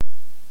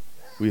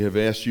We have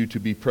asked you to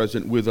be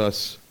present with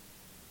us.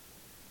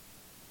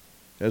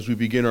 As we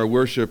begin our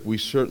worship, we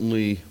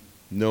certainly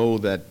know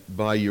that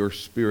by your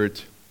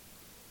Spirit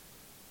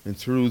and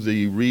through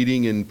the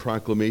reading and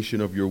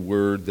proclamation of your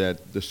word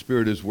that the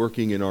Spirit is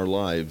working in our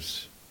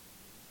lives.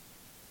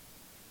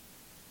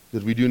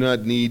 That we do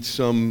not need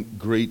some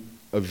great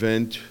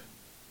event.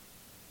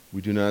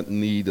 We do not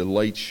need a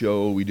light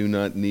show. We do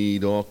not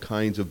need all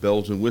kinds of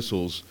bells and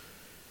whistles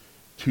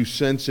to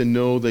sense and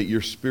know that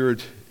your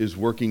Spirit is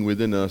working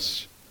within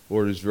us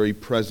or is very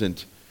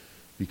present,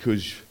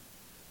 because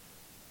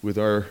with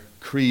our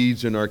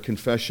creeds and our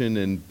confession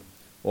and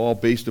all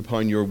based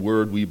upon your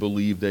word, we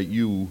believe that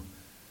you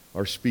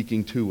are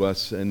speaking to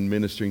us and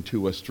ministering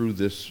to us through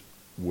this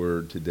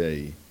word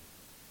today.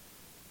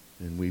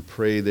 And we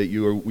pray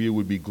that we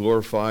would be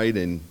glorified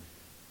and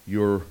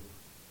your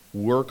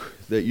work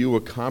that you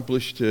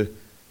accomplished to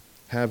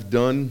have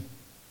done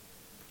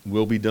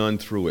will be done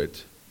through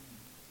it.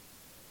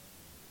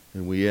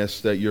 And we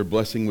ask that your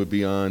blessing would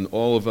be on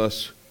all of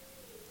us,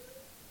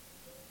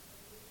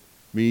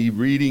 me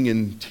reading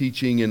and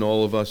teaching, and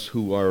all of us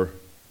who are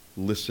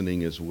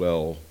listening as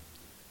well.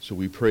 So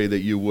we pray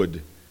that you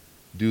would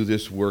do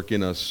this work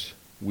in us.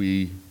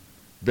 We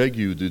beg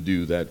you to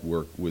do that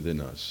work within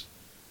us.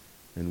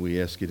 And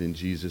we ask it in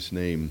Jesus'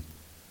 name.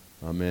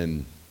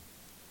 Amen.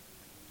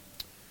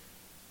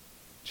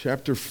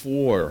 Chapter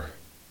 4.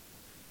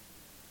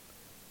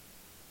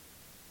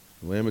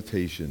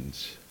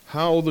 Lamentations.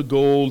 How the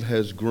gold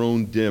has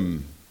grown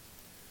dim.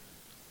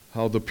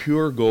 How the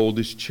pure gold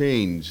is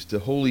changed. The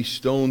holy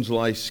stones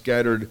lie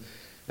scattered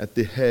at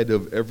the head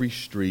of every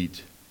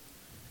street.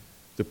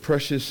 The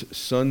precious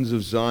sons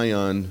of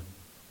Zion,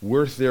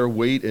 worth their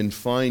weight in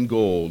fine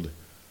gold,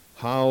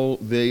 how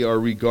they are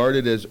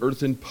regarded as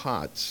earthen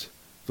pots,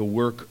 the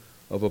work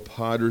of a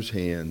potter's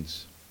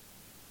hands.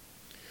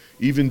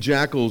 Even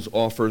jackals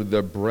offer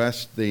the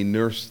breast, they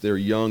nurse their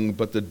young,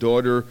 but the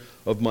daughter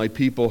of my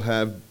people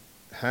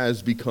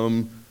has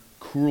become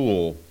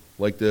cruel,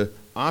 like the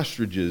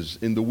ostriches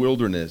in the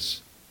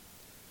wilderness.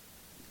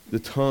 The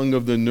tongue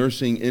of the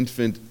nursing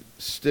infant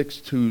sticks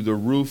to the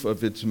roof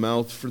of its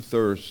mouth for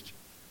thirst.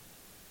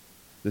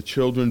 The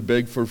children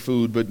beg for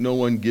food, but no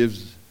one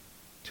gives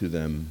to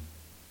them.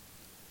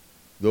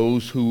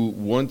 Those who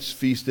once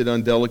feasted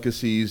on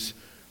delicacies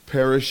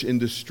perish in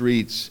the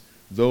streets.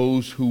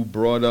 Those who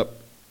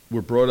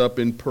were brought up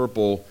in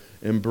purple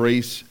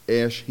embrace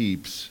ash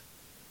heaps.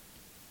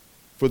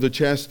 For the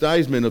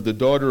chastisement of the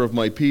daughter of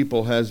my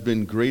people has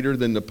been greater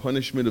than the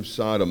punishment of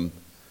Sodom,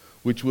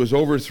 which was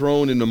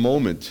overthrown in a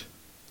moment,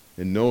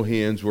 and no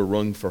hands were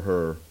wrung for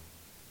her.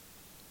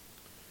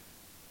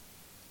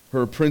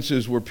 Her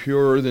princes were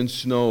purer than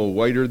snow,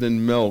 whiter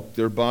than milk.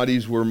 Their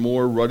bodies were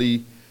more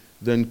ruddy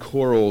than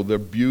coral. The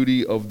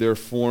beauty of their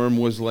form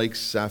was like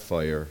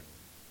sapphire.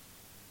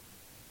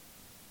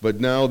 But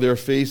now their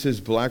face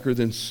is blacker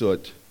than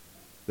soot.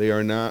 They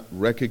are not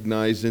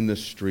recognized in the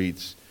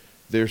streets.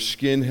 Their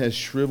skin has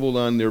shriveled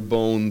on their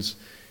bones.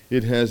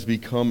 It has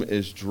become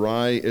as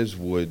dry as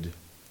wood.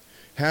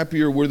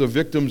 Happier were the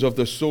victims of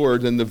the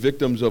sword than the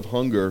victims of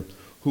hunger,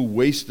 who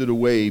wasted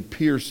away,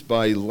 pierced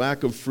by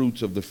lack of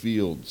fruits of the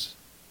fields.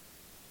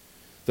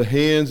 The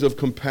hands of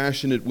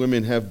compassionate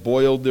women have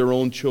boiled their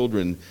own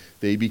children.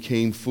 They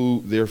became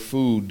their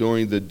food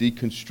during the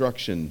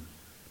deconstruction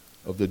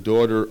of the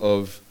daughter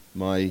of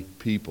my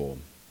people,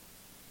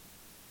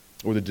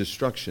 or the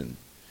destruction.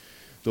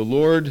 The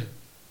Lord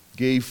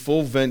gave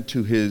full vent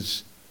to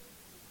his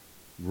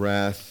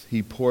wrath.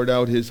 He poured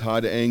out his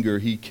hot anger.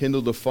 He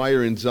kindled a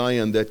fire in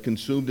Zion that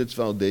consumed its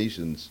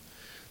foundations.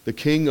 The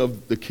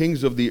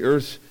kings of the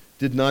earth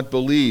did not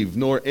believe,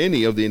 nor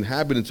any of the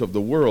inhabitants of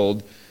the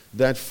world,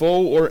 that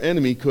foe or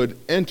enemy could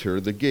enter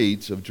the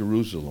gates of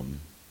Jerusalem.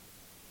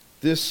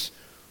 This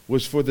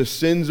was for the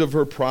sins of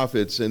her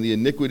prophets and the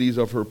iniquities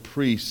of her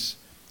priests,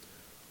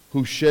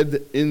 who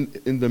shed in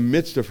the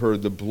midst of her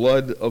the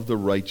blood of the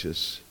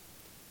righteous.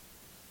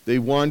 They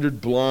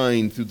wandered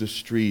blind through the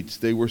streets.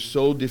 They were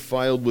so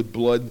defiled with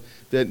blood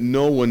that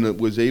no one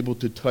was able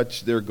to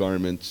touch their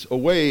garments.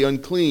 Away,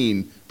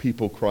 unclean,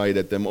 people cried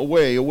at them.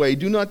 Away, away,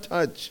 do not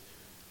touch.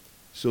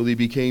 So they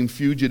became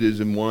fugitives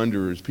and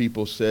wanderers.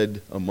 People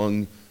said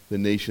among the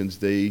nations,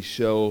 they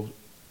shall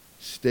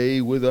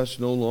stay with us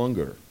no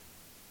longer.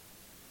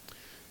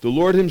 The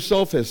Lord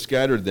himself has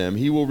scattered them.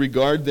 He will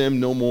regard them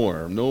no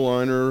more. No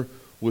honor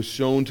was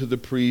shown to the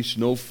priests,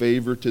 no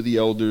favor to the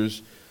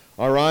elders.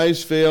 Our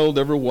eyes failed,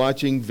 ever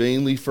watching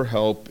vainly for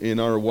help. In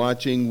our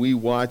watching, we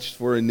watched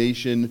for a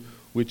nation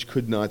which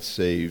could not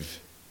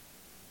save.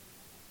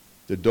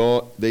 They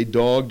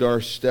dogged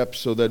our steps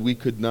so that we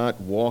could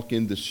not walk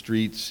in the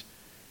streets.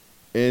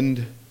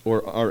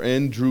 Our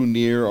end drew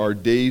near, our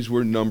days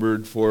were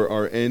numbered, for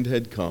our end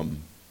had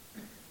come.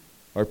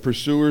 Our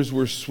pursuers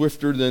were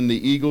swifter than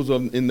the eagles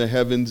in the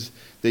heavens.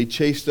 They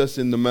chased us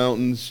in the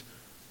mountains.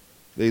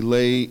 They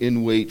lay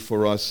in wait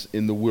for us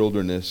in the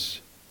wilderness.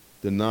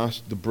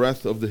 The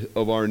breath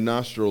of our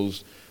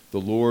nostrils, the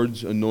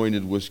Lord's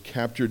anointed, was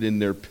captured in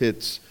their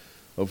pits.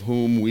 of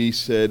whom we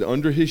said,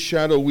 under his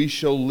shadow we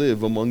shall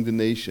live among the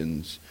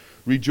nations.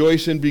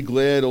 Rejoice and be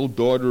glad, O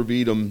daughter of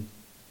Edom,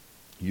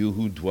 you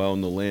who dwell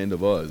in the land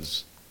of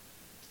Uz.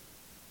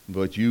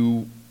 But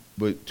to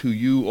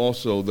you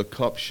also the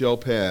cup shall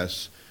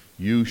pass.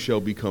 You shall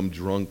become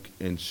drunk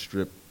and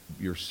strip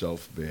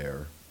yourself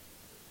bare.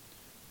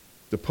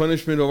 The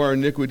punishment of our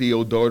iniquity,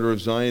 O daughter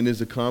of Zion,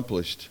 is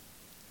accomplished.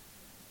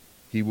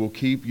 He will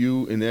keep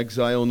you in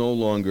exile no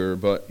longer,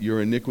 but your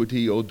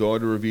iniquity, O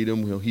daughter of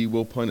Edom, he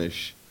will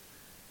punish,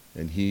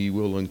 and he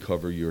will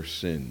uncover your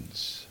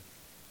sins.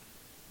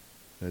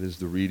 That is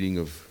the reading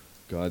of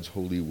God's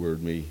holy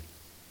word. May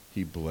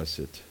he bless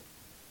it.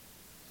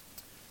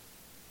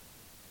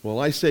 Well,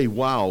 I say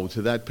wow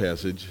to that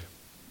passage.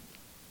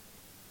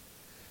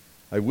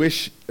 I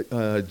wish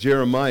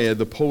Jeremiah,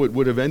 the poet,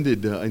 would have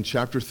ended in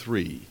chapter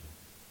 3.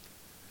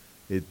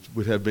 It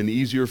would have been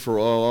easier for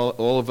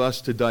all of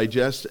us to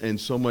digest, and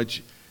so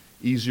much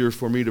easier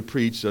for me to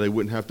preach that I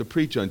wouldn't have to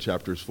preach on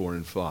chapters 4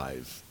 and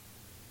 5.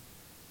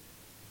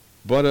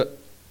 But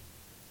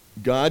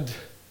God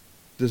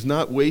does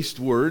not waste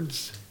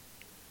words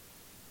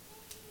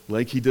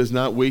like he does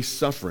not waste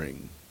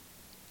suffering.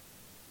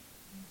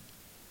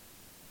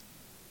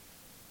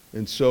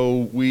 And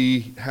so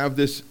we have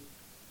this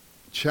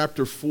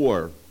chapter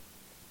 4.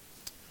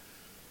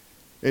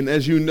 And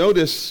as you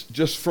notice,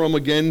 just from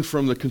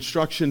the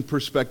construction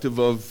perspective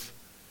of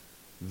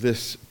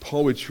this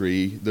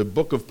poetry, the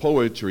book of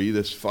poetry,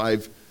 this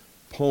 5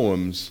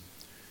 poems,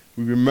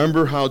 we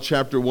remember how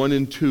chapter 1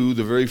 and 2,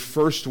 the very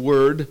first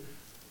word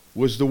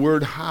was the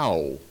word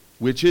how,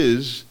 which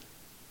is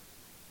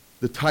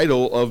the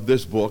title of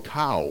this book,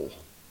 How.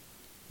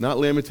 Not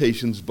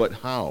Lamentations, but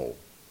How.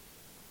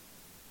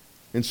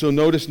 And so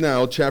notice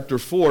now, chapter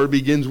 4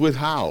 begins with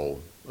how,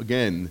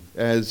 again,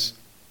 as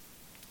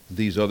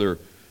these other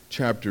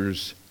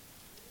chapters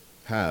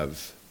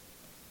have.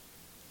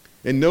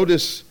 And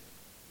notice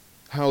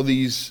how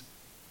these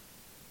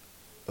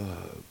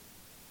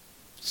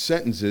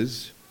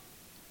sentences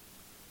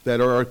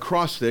that are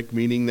acrostic,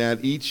 meaning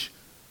that each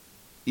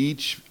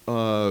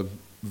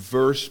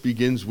verse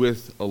begins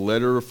with a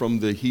letter from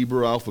the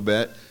Hebrew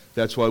alphabet.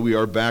 That's why we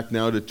are back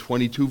now to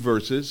 22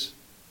 verses.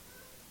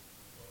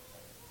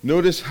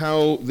 Notice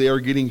how they are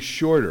getting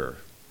shorter.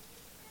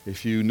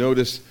 If you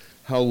notice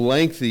how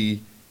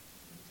lengthy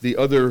the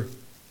other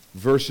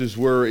verses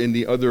were in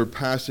the other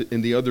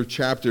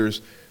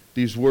chapters,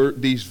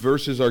 these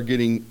verses are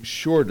getting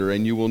shorter,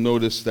 and you will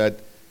notice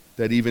that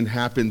even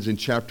happens in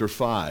chapter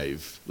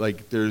 5.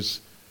 Like there's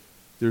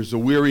a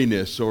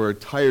weariness or a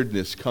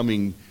tiredness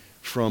coming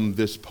from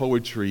this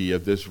poetry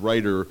of this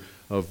writer,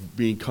 of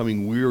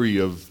becoming weary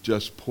of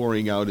just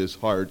pouring out his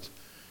heart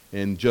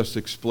and just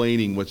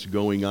explaining what's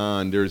going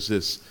on. There's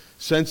this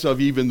sense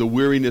of even the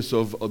weariness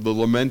of the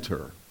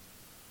lamenter,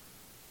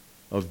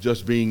 of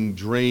just being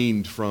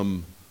drained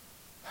from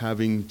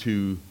having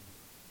to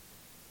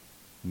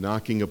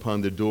knocking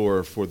upon the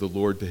door for the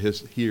Lord to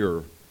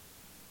hear.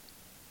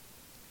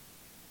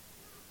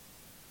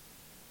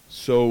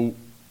 So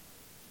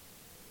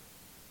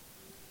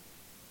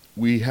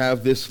we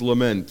have this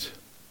lament.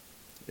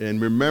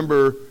 And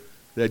remember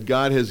that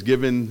God has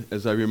given,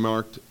 as I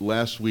remarked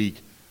last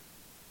week,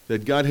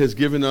 that God has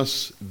given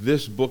us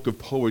this book of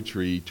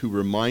poetry to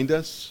remind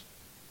us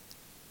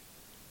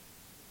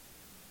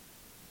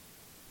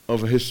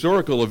of a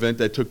historical event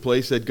that took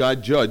place, that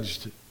God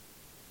judged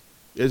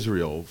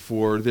Israel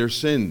for their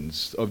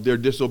sins, of their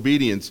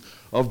disobedience,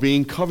 of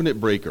being covenant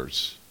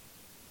breakers.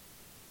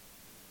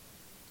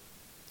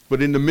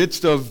 But in the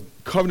midst of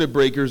covenant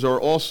breakers are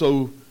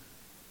also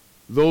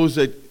those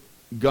that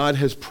God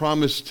has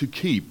promised to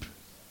keep,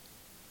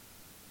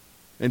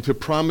 and to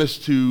promise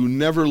to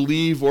never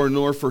leave or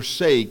nor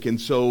forsake. And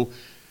so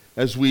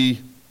as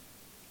we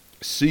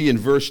see in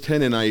verse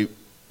 10, and I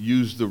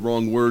used the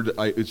wrong word,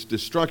 it's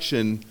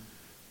destruction,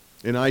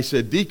 and I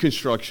said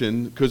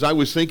deconstruction, because I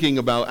was thinking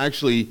about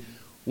actually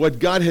what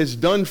God has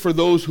done for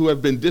those who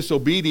have been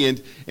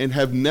disobedient and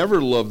have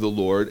never loved the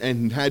Lord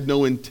and had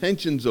no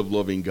intentions of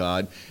loving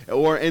God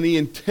or any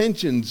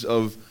intentions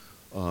of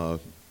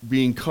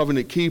being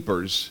covenant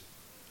keepers.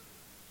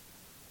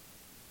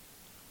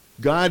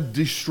 God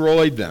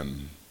destroyed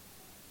them.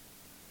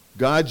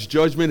 God's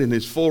judgment and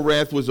his full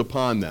wrath was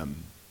upon them.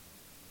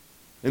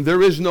 And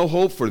there is no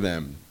hope for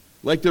them,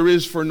 like there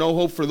is no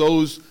hope for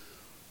those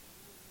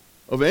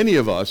of any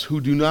of us who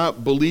do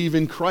not believe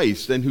in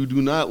Christ and who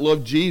do not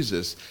love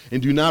Jesus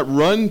and do not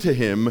run to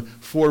him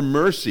for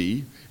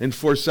mercy and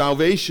for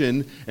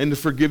salvation and the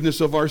forgiveness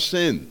of our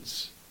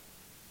sins.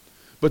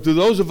 But to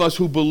those of us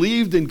who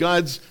believed in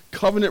God's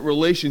covenant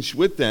relationship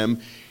with them,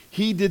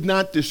 he did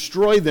not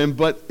destroy them,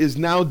 but is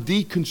now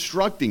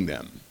deconstructing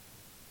them.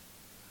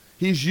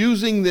 He's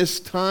using this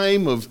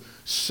time of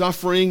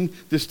suffering,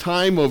 this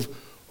time of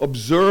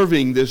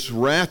observing this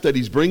wrath that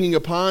he's bringing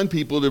upon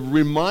people, to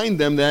remind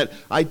them that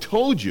I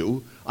told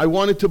you I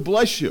wanted to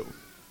bless you.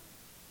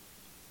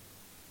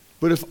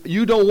 But if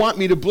you don't want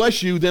me to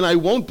bless you, then I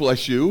won't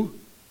bless you,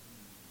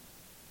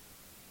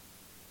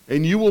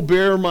 and you will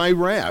bear my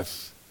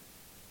wrath.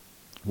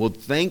 Well,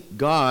 thank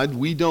God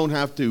we don't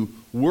have to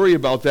worry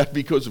about that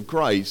because of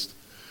Christ.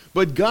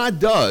 But God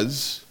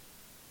does,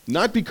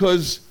 not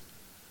because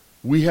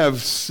we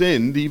have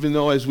sinned, even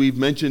though, as we've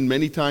mentioned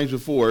many times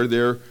before,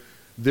 there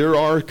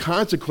are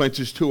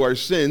consequences to our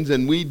sins,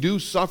 and we do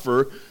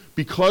suffer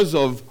because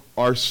of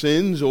our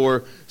sins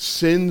or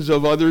sins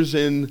of others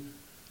in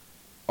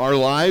our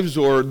lives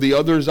or the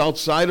others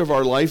outside of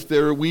our life.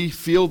 There we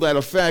feel that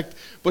effect,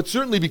 but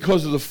certainly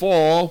because of the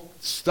fall,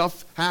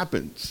 stuff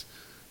happens.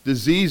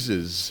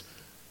 Diseases,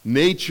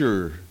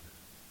 nature,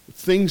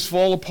 things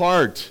fall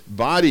apart,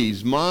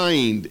 bodies,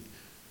 mind,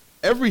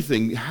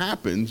 everything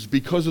happens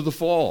because of the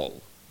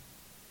fall.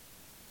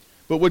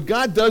 But what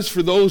God does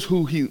for those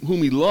whom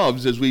he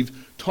loves, as we've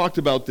talked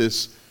about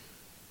this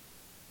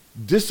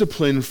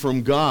discipline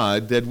from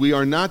God, that we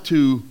are not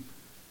to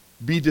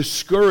be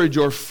discouraged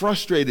or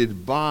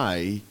frustrated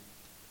by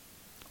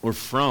or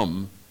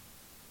from,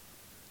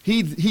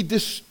 he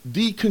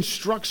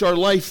deconstructs our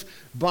life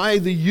by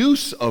the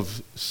use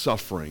of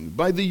suffering,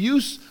 by the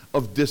use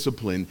of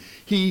discipline.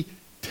 He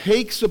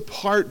takes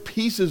apart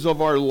pieces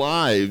of our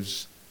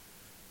lives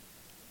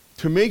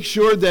to make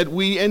sure that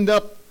we end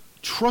up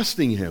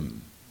trusting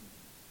him,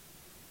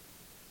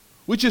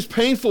 which is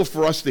painful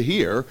for us to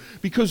hear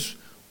because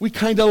we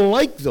kind of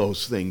like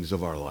those things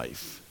of our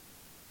life.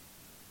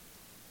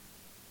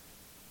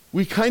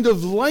 We kind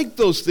of like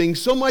those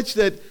things so much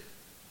that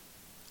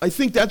I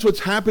think that's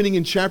what's happening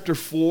in chapter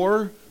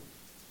 4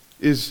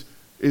 is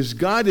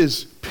God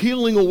is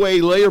peeling away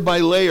layer by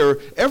layer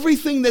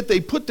everything that they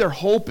put their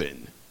hope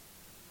in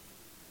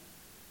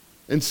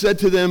and said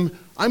to them,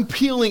 I'm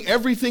peeling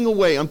everything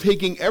away. I'm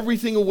taking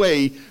everything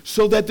away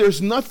so that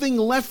there's nothing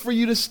left for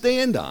you to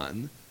stand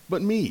on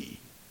but me.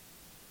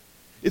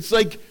 It's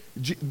like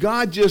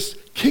God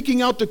just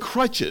kicking out the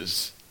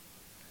crutches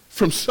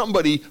from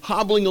somebody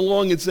hobbling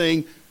along and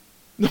saying,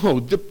 no,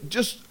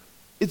 just,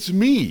 it's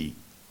me.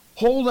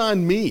 Hold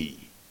on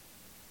me.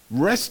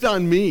 Rest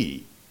on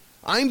me.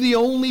 I'm the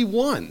only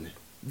one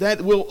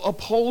that will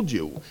uphold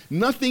you.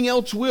 Nothing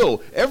else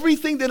will.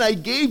 Everything that I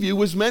gave you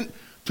was meant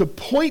to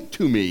point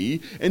to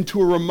me and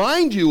to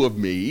remind you of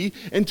me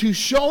and to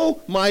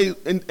show my,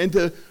 and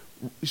to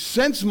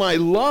sense my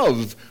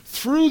love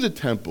through the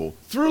temple,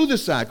 through the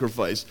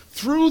sacrifice,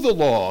 through the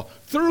law,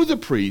 through the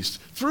priest,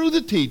 through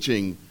the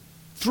teaching,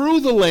 through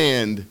the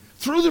land,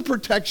 through the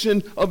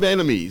protection of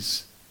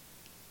enemies.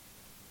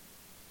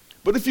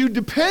 But if you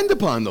depend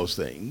upon those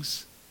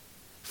things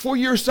for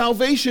your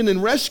salvation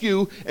and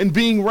rescue and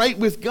being right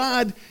with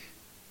God,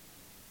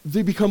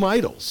 they become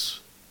idols.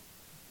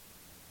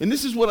 And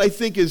this is what I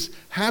think is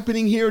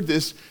happening here,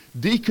 this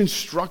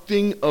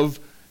deconstructing of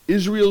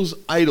Israel's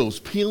idols,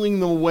 peeling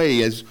them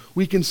away. As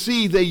we can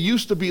see, they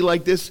used to be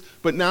like this,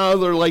 but now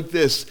they're like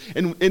this.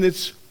 And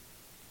it's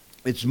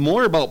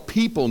more about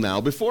people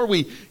now. Before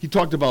he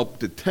talked about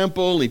the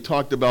temple, he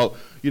talked about,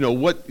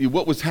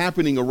 what was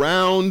happening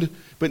around,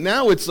 but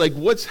now it's like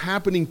what's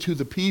happening to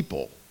the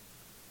people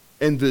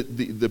and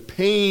the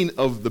pain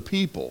of the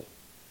people.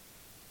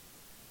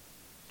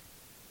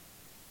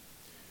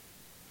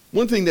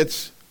 One thing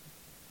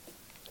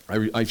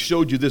I've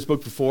showed you this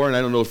book before, and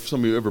I don't know if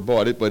some of you ever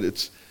bought it, but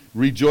it's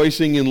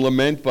Rejoicing in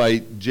Lament by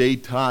J.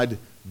 Todd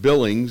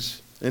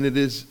Billings, and it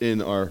is in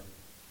our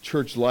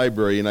church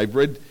library, and I've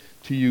read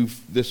to you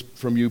this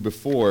from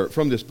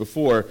this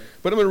before,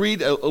 but I'm going to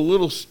read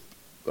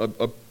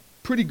a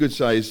pretty good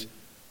sized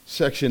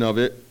section of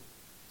it.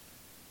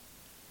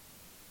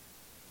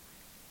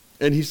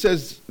 And he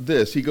says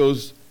this, he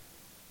goes,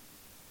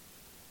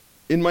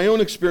 in my own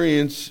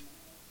experience,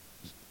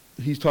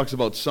 he talks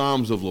about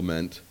Psalms of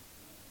Lament.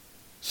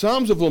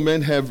 Psalms of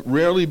Lament have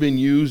rarely been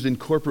used in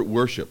corporate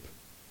worship.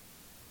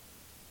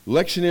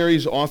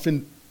 Lectionaries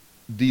often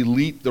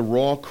delete the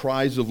raw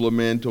cries of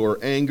lament or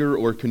anger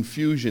or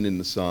confusion in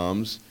the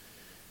Psalms.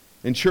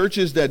 And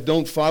churches that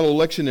don't follow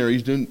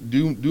lectionaries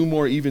do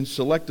more even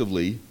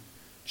selectively,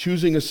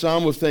 choosing a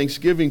psalm of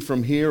thanksgiving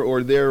from here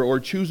or there, or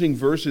choosing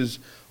verses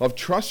of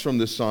trust from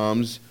the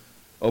Psalms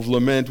of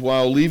lament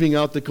while leaving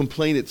out the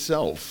complaint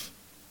itself.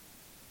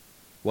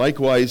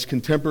 Likewise,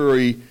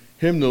 contemporary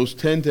hymnals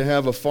tend to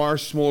have a far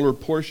smaller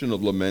portion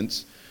of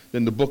laments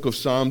than the book of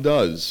Psalm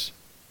does.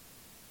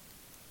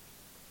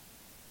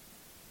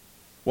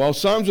 While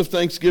Psalms of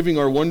thanksgiving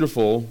are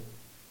wonderful,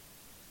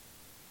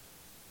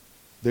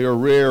 they are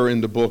rare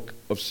in the book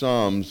of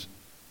Psalms.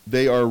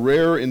 They are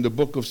rarer in the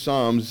book of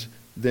Psalms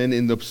than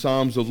in the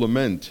Psalms of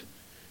lament.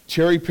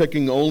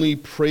 Cherry-picking only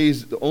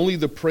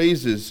the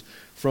praises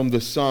from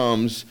the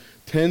Psalms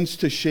tends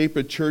to shape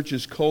a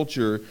church's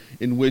culture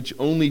in which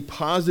only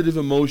positive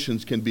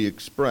emotions can be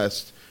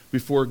expressed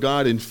before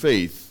God in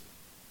faith.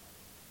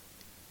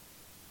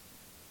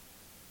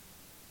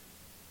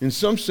 In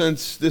some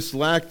sense, this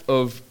lack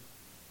of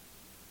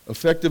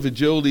effective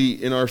agility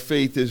in our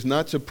faith is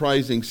not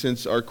surprising,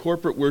 since our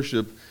corporate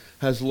worship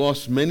has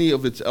lost many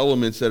of its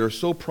elements that are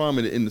so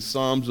prominent in the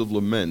Psalms of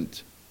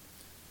lament.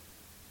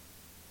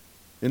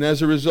 And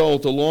as a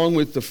result, along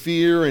with the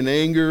fear and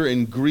anger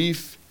and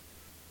grief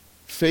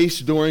face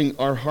during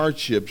our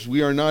hardships,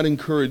 we are not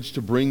encouraged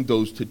to bring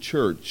those to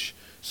church.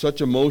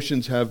 Such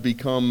emotions have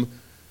become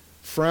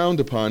frowned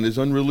upon as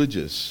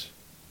unreligious.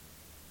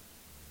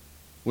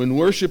 When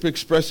worship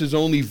expresses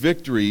only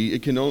victory,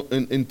 it can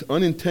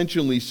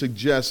unintentionally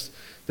suggest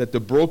that the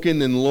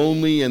broken and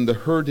lonely and the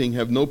hurting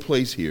have no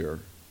place here.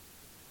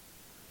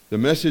 The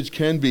message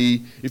can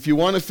be, if you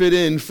want to fit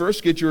in,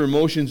 first get your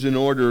emotions in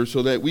order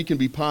so that we can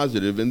be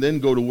positive, and then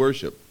go to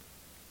worship.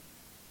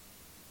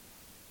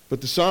 But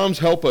the Psalms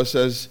help us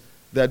as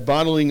that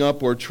bottling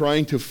up or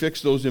trying to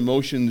fix those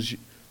emotions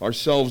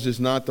ourselves is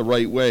not the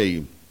right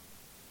way.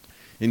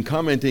 In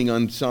commenting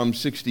on Psalm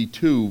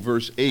 62,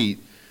 verse 8,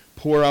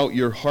 pour out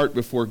your heart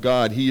before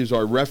God. He is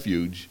our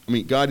refuge.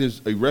 God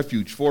is a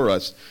refuge for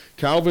us.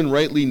 Calvin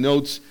rightly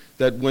notes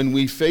that when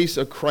we face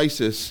a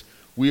crisis,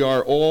 we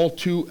are all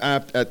too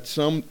apt at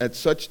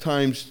such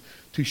times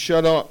to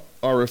shut up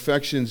our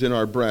affections in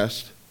our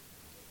breast,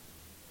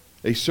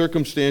 a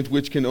circumstance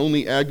which can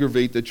only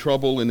aggravate the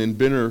trouble and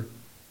embitter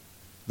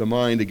the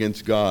mind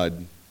against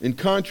God. In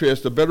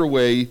contrast, a better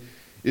way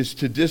is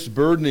to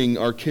disburdening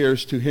our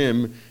cares to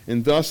Him,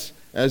 and thus,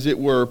 as it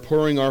were,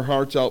 pouring our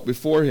hearts out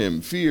before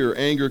Him. Fear,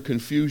 anger,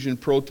 confusion,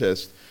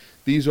 protest,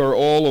 these are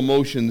all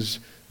emotions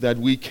that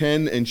we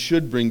can and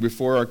should bring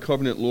before our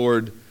covenant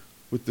Lord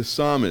with the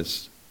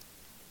psalmist.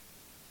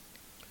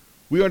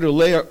 We are to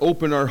lay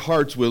open our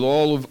hearts with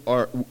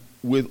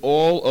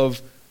all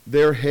of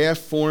their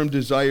half-formed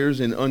desires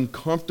and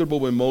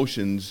uncomfortable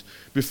emotions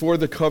before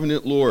the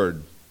covenant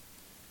Lord.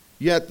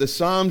 Yet the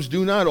Psalms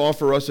do not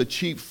offer us a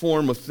cheap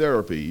form of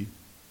therapy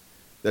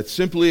that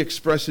simply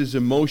expresses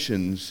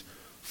emotions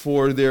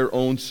for their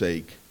own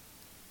sake,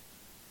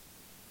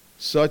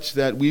 such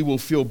that we will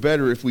feel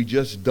better if we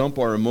just dump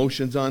our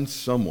emotions on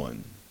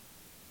someone.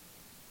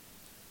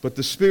 But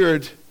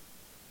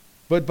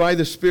by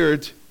the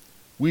Spirit,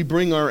 we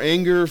bring our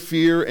anger,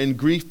 fear, and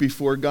grief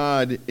before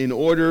God in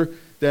order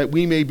that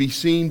we may be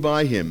seen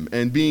by Him,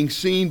 and being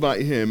seen by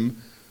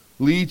Him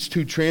leads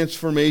to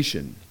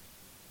transformation.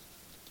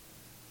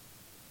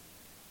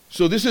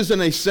 So this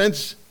isn't a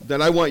sense that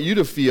I want you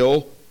to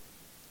feel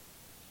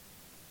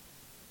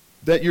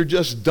that you're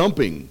just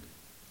dumping,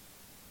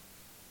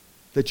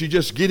 that you're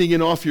just getting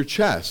it off your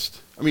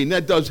chest.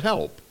 That does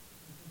help.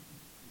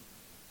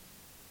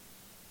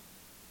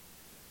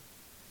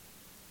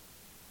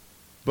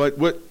 But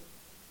what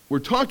we're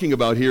talking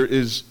about here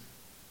is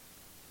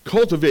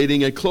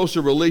cultivating a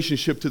closer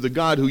relationship to the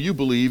God who you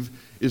believe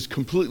is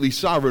completely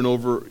sovereign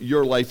over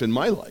your life and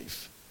my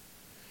life.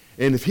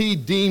 And if He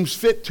deems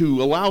fit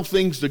to allow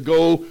things to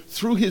go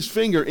through His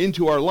finger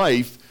into our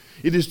life,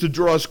 it is to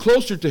draw us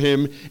closer to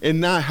Him and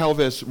not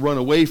have us run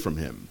away from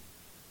Him,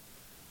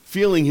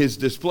 feeling His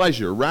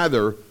displeasure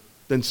rather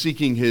than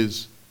seeking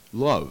His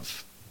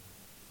love,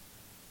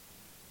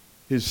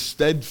 His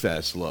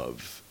steadfast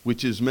love,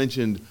 which is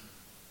mentioned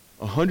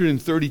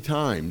 130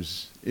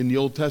 times in the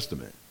Old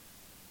Testament.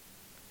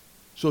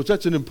 So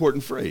that's an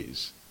important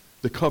phrase,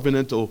 the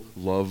covenantal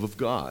love of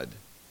God.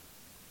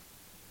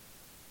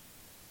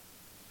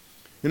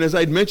 And as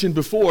I'd mentioned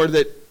before,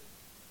 that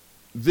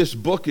this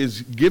book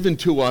is given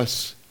to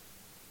us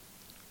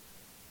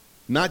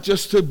not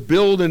just to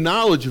build a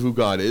knowledge of who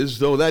God is,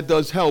 though that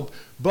does help,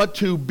 but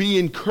to be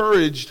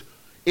encouraged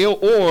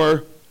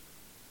or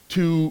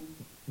to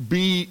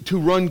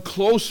run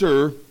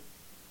closer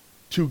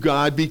to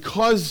God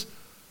because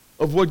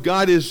of what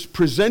God is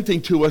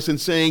presenting to us and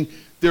saying,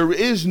 there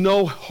is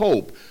no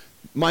hope.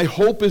 My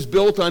hope is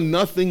built on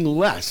nothing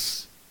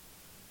less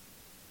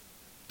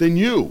than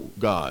you,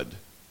 God.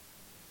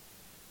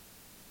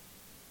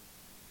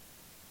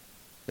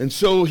 And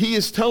so He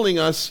is telling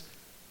us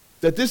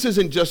that this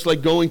isn't just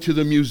like going to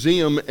the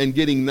museum and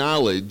getting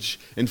knowledge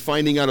and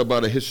finding out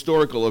about a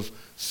historical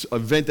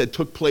event that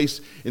took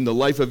place in the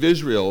life of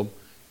Israel.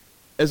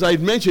 As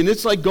I'd mentioned,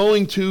 it's like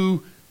going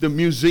to the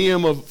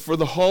museum for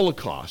the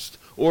Holocaust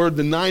or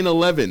the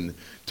 9/11,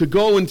 to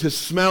go and to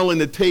smell and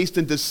to taste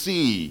and to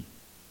see,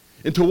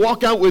 and to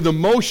walk out with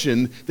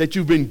emotion that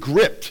you've been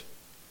gripped.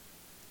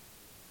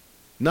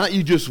 Not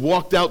you just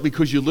walked out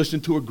because you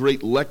listened to a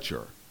great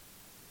lecture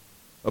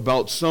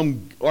about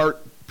some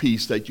art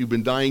piece that you've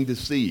been dying to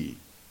see.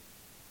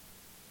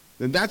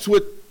 And that's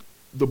what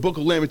the book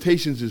of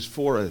Lamentations is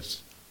for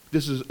us.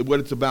 This is what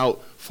it's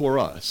about for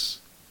us.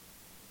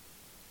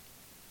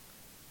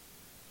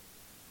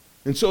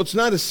 And so it's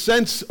not a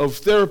sense of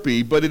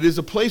therapy, but it is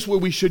a place where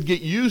we should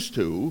get used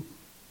to,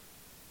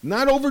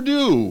 not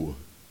overdo,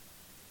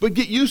 but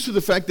get used to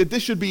the fact that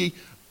this should be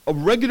a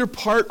regular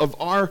part of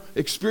our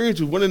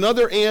experience with one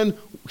another, and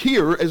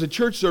here as a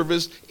church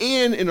service,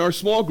 and in our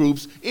small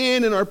groups,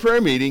 and in our prayer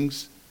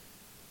meetings,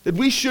 that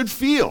we should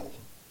feel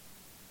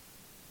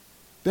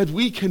that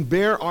we can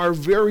bare our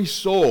very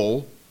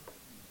soul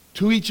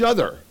to each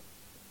other,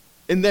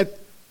 and that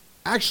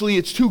actually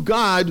it's to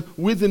God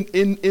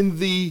in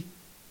the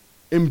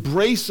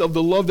embrace of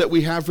the love that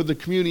we have for the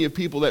community of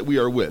people that we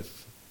are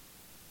with.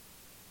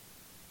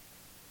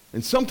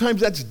 And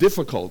sometimes that's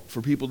difficult for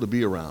people to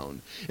be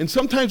around. And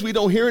sometimes we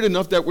don't hear it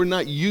enough that we're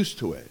not used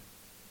to it.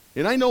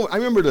 And I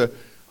remember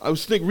I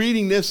was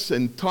reading this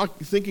and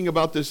thinking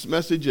about this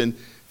message and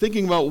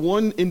thinking about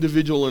one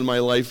individual in my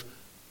life,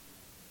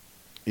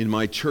 in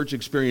my church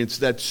experience,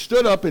 that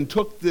stood up and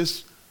took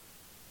this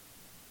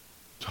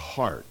to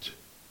heart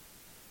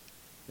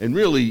and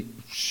really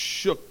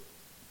shook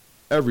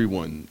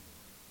everyone.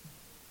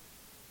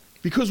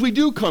 Because we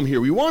do come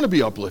here, we want to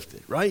be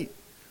uplifted, right?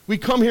 We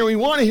come here, we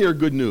want to hear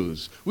good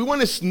news. We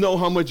want to know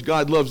how much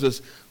God loves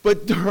us.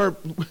 But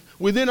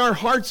within our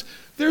hearts,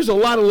 there's a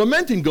lot of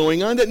lamenting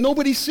going on that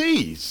nobody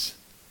sees.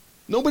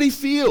 Nobody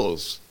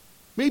feels.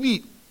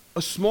 Maybe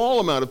a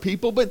small amount of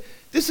people, but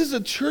this is a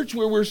church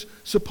where we're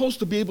supposed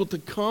to be able to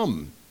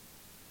come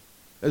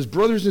as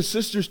brothers and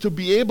sisters, to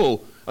be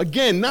able,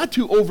 again, not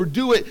to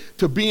overdo it,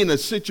 to be in a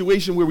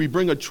situation where we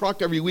bring a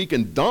truck every week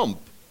and dump.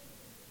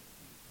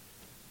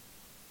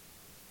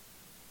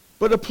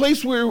 But a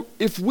place where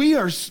if we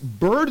are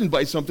burdened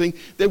by something,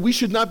 that we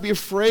should not be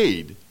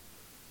afraid.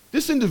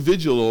 This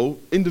individual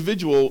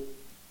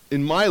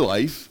in my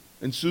life,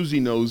 and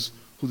Susie knows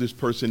who this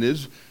person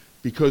is,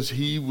 because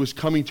he was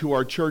coming to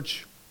our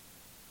church,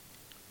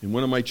 in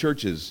one of my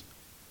churches.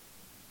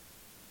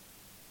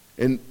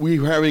 And we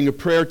were having a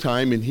prayer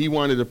time, and he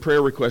wanted a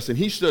prayer request, and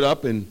he stood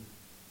up and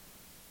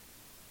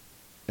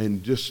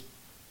just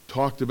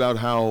talked about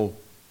how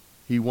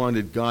he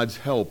wanted God's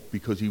help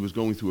because he was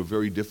going through a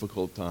very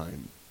difficult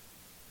time.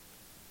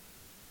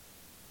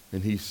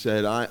 And he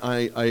said,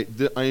 I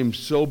am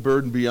so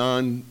burdened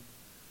beyond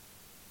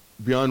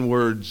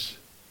words.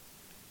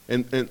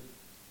 And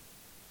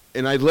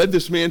I led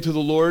this man to the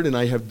Lord, and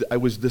I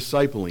was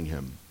discipling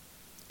him.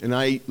 And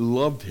I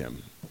loved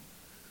him.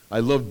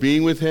 I loved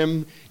being with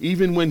him,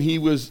 even when he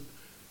was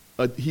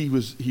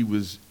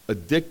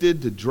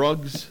addicted to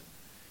drugs.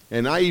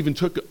 And I went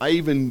to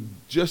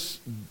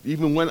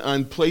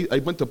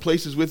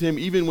places with him,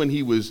 even when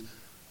he was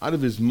out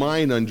of his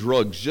mind on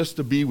drugs, just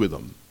to be with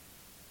him.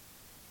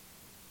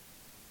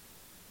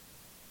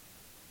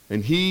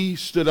 And he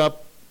stood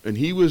up, and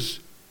he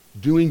was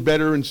doing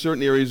better in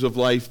certain areas of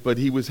life, but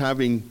he was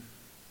having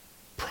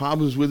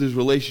problems with his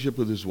relationship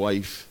with his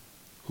wife,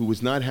 who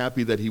was not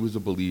happy that he was a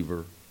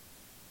believer.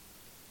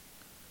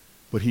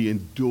 But he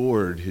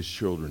endured his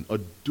children,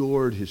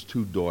 adored his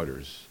 2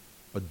 daughters,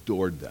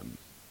 adored them.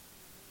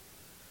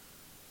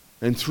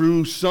 And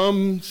through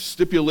some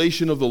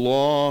stipulation of the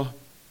law,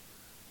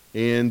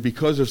 and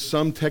because of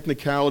some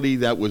technicality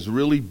that was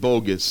really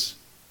bogus,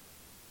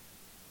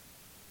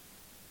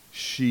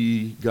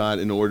 she got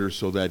an order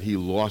so that he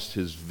lost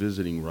his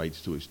visiting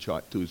rights to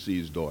see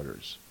his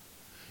daughters.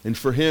 And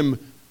for him,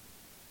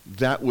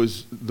 that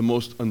was the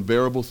most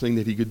unbearable thing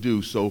that he could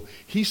do. So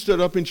he stood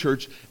up in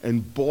church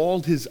and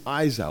bawled his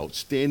eyes out,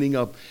 standing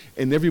up,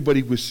 and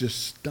everybody was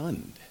just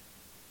stunned.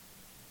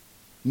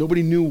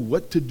 Nobody knew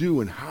what to do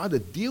and how to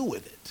deal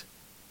with it.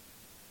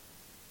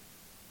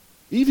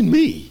 Even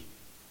me.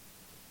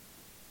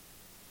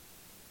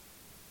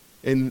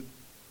 And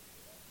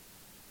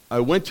I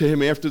went to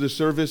him after the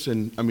service,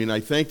 and I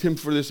thanked him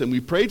for this, and we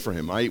prayed for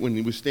him. When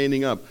he was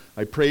standing up,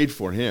 I prayed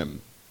for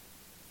him.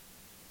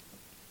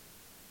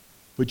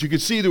 But you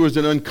could see there was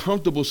an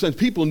uncomfortable sense.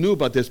 People knew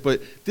about this,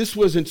 but this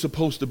wasn't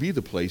supposed to be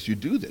the place you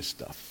do this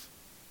stuff.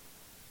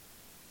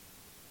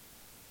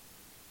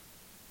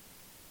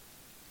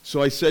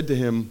 So I said to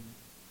him,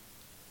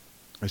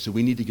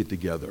 we need to get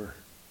together.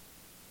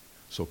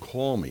 So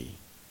call me.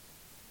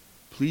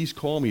 Please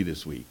call me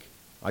this week.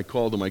 I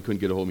called him. I couldn't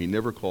get a hold of him. He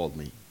never called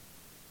me.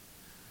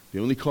 The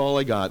only call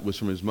I got was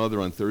from his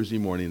mother on Thursday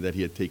morning that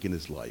he had taken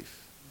his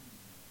life.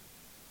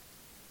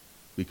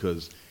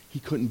 Because he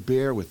couldn't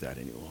bear with that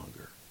any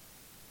longer.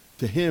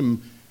 To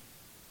him,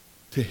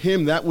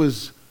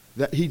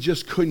 that he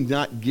just could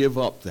not give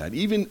up that.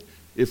 Even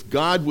if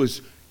God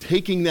was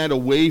taking that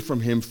away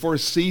from him for a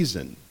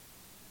season,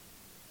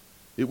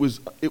 it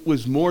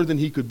was more than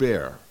he could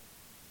bear.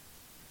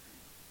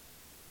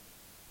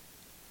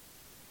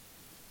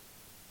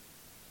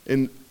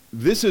 And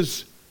this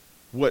is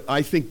what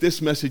I think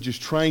this message is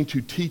trying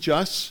to teach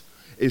us,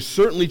 is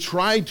certainly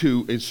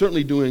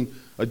doing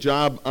a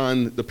job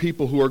on the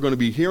people who are going to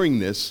be hearing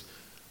this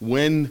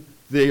when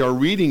they are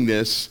reading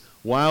this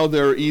while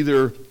they're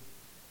either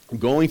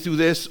going through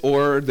this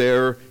or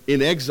they're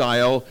in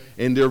exile,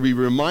 and they'll be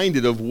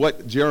reminded of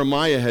what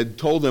Jeremiah had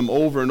told them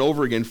over and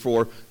over again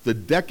for the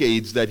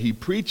decades that he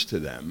preached to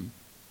them.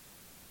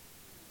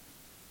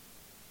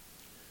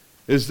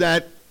 Is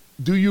that,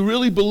 do you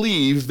really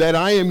believe that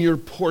I am your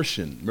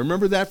portion?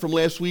 Remember that from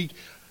last week?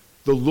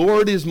 The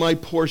Lord is my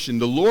portion.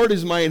 The Lord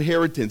is my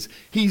inheritance.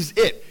 He's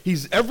it.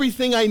 He's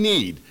everything I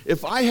need.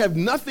 If I have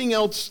nothing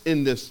else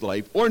in this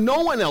life, or no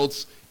one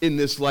else in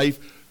this life,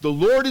 the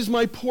Lord is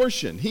my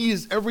portion. He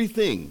is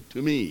everything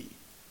to me.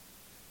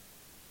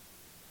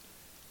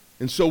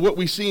 And so what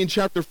we see in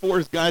chapter 4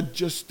 is God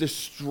just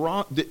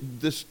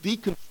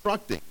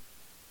deconstructing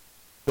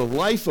the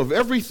life of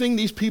everything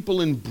these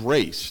people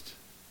embraced,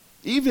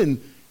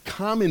 even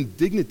common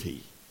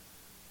dignity,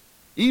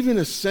 even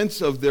a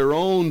sense of their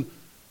own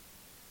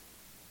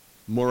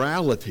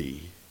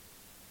morality.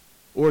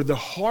 or the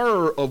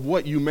horror of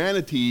what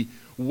humanity,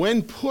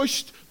 when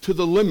pushed to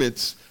the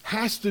limits,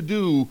 has to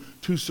do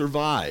to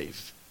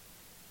survive.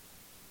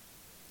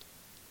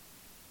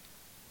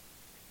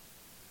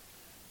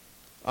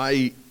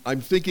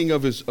 I'm thinking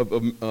of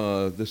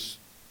this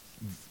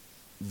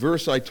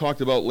verse I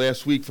talked about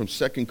last week from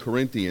 2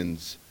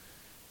 Corinthians.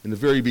 In the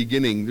very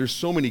beginning, there's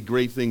so many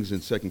great things in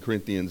 2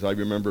 Corinthians. I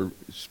remember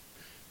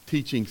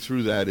teaching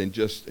through that and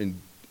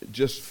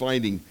just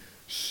finding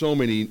so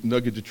many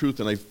nuggets of truth,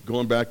 and I've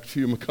gone back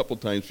to them a couple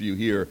times for you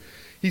here.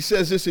 He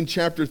says this in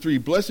chapter 3,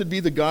 "Blessed be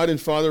the God and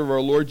Father of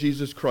our Lord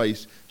Jesus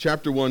Christ,"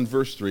 chapter 1,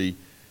 verse 3,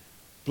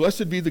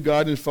 "Blessed be the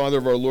God and Father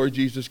of our Lord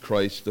Jesus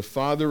Christ, the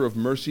Father of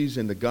mercies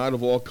and the God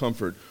of all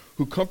comfort,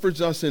 who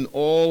comforts us in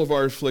all of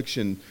our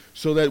affliction,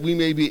 so that we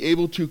may be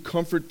able to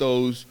comfort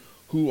those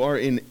who are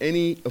in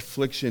any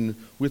affliction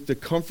with the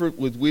comfort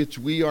with which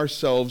we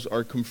ourselves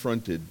are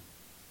confronted."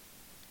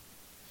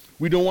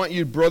 We don't want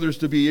you, brothers,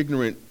 to be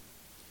ignorant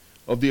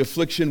of the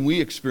affliction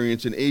we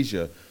experienced in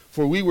Asia,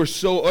 for we were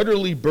so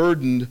utterly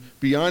burdened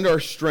beyond our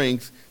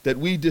strength that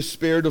we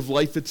despaired of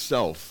life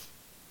itself.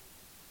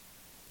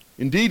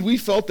 Indeed, we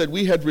felt that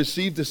we had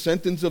received the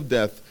sentence of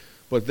death,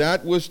 but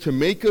that was to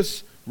make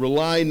us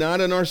rely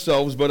not on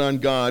ourselves, but on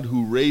God,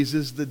 who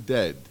raises the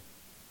dead.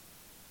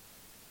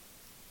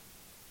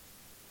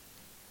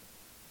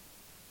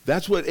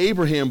 That's what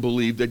Abraham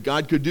believed that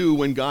God could do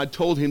when God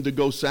told him to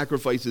go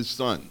sacrifice his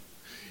son.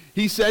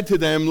 He said to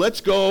them,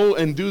 "Let's go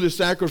and do the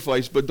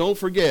sacrifice, but don't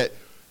forget,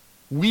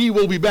 we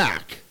will be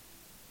back."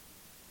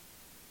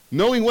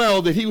 Knowing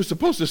well that he was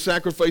supposed to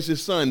sacrifice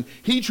his son,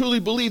 he truly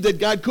believed that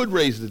God could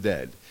raise the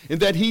dead, and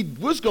that he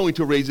was going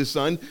to raise his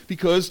son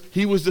because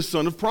he was the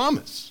son of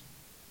promise.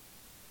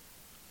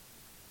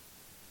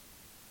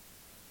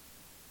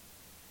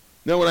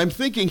 Now, what I'm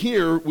thinking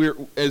here,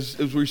 as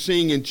we're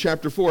seeing in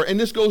chapter 4, and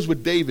this goes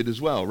with David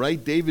as well,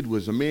 right? David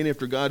was a man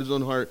after God's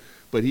own heart,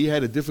 but he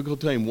had a difficult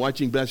time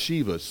watching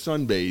Bathsheba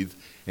sunbathe,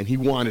 and he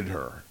wanted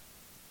her.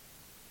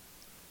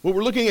 What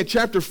we're looking at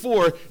chapter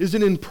 4 is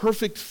an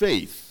imperfect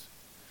faith.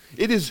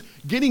 It is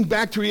getting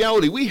back to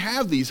reality. We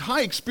have these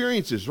high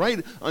experiences,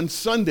 right? On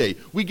Sunday,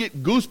 we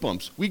get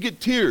goosebumps. We get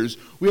tears.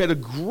 We had a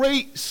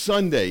great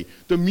Sunday.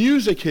 The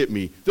music hit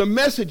me. The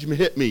message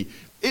hit me.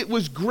 It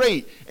was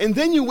great. And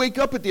then you wake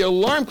up at the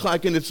alarm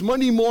clock and it's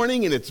Monday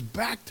morning and it's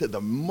back to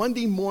the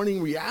Monday morning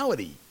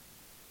reality.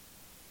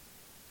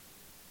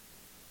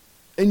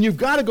 And you've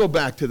got to go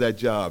back to that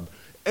job.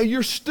 And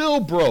you're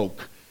still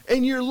broke.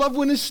 And your loved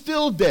one is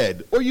still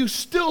dead. Or you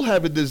still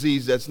have a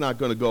disease that's not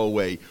going to go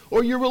away.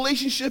 Or your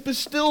relationship is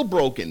still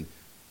broken.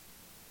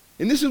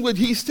 And this is what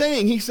he's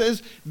saying. He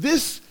says,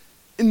 this,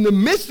 in the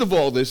midst of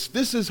all this,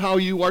 this is how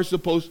you are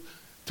supposed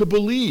to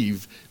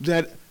believe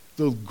that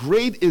the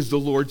great is the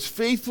Lord's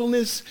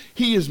faithfulness.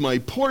 He is my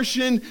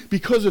portion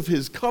because of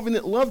his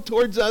covenant love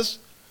towards us.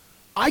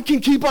 I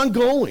can keep on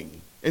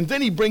going. And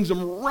then he brings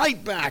them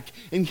right back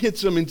and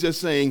hits them and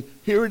just saying,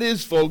 here it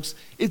is, folks.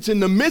 It's in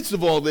the midst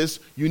of all this.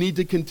 You need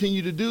to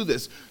continue to do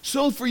this.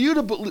 So for you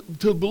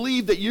to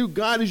believe that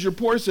God is your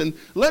portion,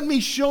 let me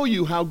show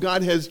you how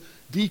God has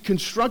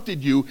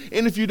deconstructed you.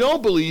 And if you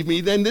don't believe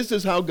me, then this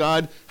is how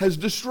God has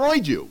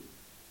destroyed you.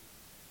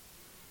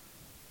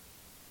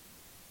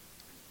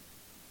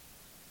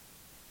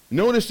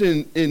 Notice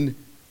in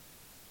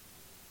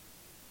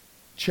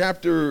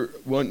chapter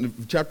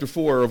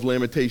 4 of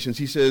Lamentations,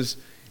 he says,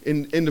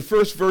 in the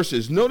first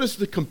verses, notice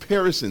the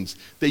comparisons.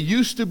 They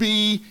used to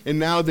be, and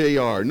now they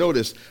are.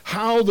 Notice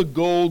how the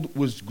gold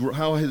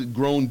how has it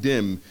grown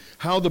dim,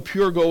 how the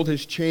pure gold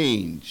has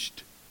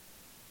changed.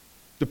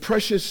 The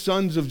precious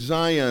sons of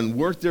Zion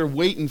worth their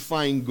weight in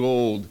fine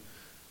gold,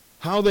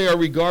 how they are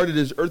regarded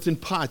as earthen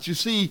pots. You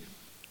see,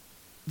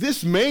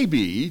 this may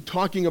be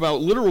talking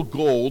about literal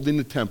gold in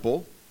the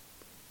temple.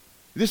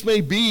 This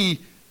may be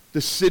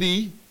the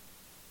city.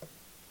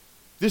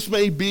 This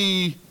may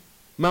be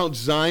Mount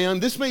Zion.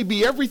 This may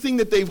be everything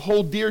that they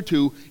hold dear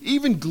to,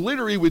 even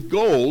glittery with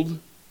gold.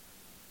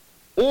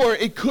 Or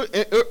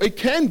it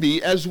can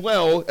be, as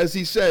well, as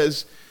he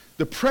says,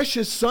 the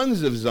precious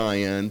sons of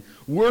Zion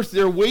worth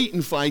their weight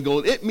in fine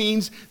gold. It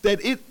means that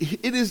it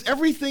is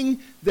everything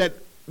that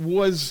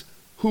was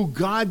who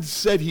God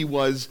said he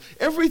was,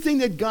 everything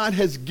that God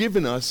has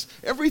given us,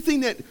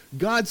 everything that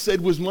God said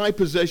was my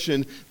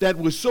possession that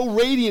was so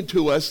radiant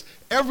to us,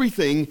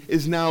 everything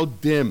is now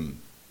dim.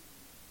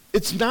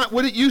 It's not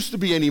what it used to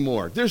be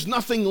anymore. There's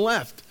nothing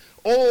left.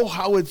 Oh,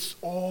 how it's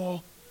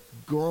all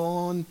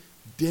gone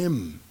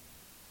dim.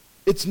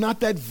 It's not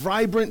that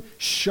vibrant,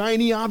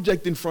 shiny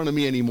object in front of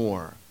me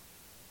anymore.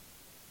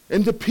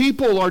 And the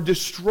people are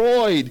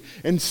destroyed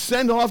and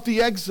sent off to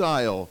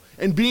exile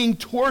and being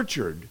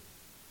tortured.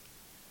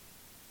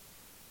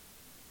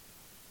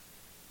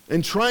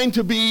 And trying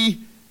to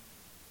be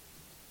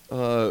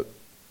brought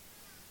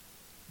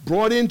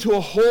into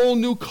a whole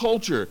new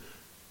culture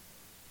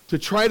to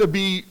try to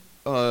be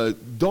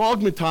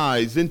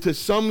dogmatized into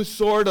some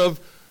sort of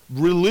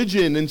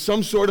religion and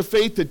some sort of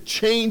faith to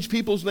change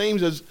people's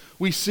names, as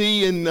we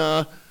see in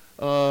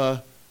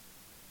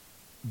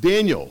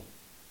Daniel.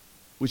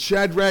 with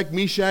Shadrach,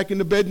 Meshach, and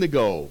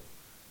Abednego.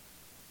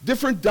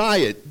 Different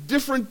diet,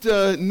 different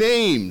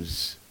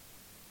names.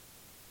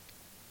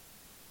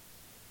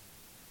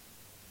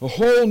 A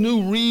whole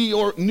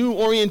new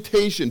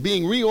orientation,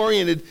 being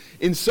reoriented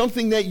in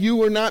something that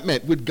you are not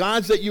met, with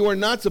gods that you are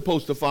not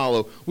supposed to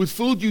follow, with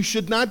food you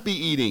should not be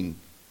eating.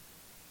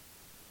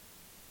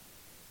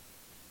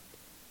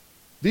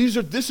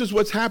 This is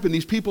what's happened.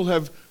 These people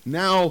are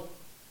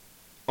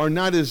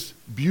not as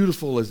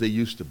beautiful as they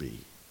used to be.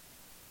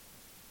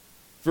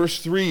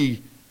 Verse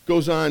 3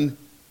 goes on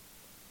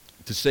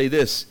to say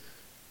this: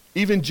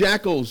 even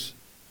jackals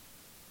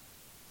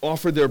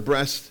offer their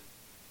breast,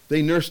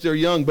 they nurse their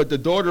young, but the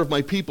daughter of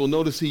my people,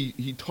 notice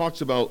he talks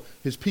about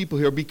his people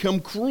here, become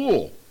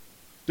cruel.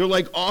 They're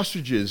like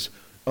ostriches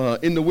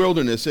in the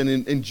wilderness.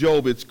 And in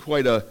Job, it's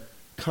quite a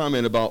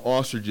comment about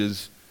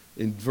ostriches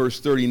in verse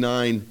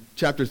 39,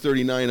 chapter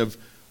 39 of,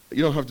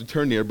 you don't have to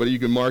turn there, but you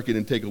can mark it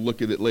and take a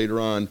look at it later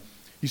on.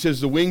 He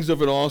says, the wings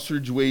of an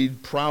ostrich wave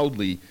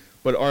proudly,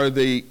 but are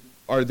they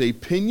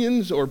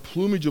pinions or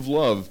plumage of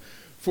love?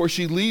 For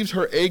she leaves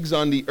her eggs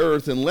on the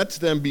earth and lets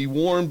them be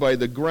warmed by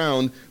the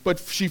ground, but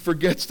she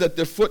forgets that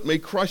the foot may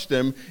crush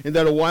them and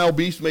that a wild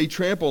beast may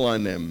trample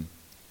on them.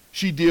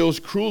 She deals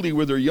cruelly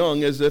with her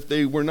young as if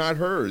they were not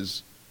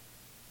hers.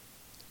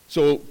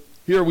 So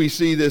here we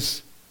see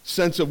this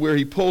sense of where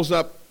he pulls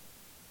up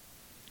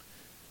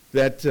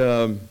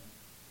that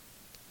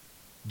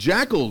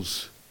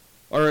jackals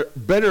are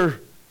better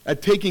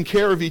at taking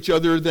care of each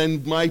other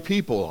than my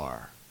people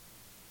are.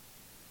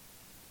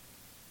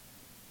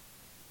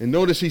 And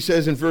notice he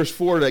says in verse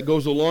 4 that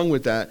goes along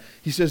with that,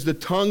 he says, the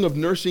tongue of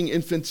nursing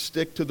infants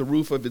stick to the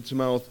roof of its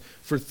mouth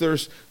for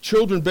thirst.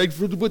 Children beg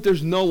for food, but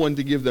there's no one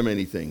to give them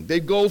anything. They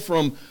go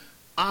from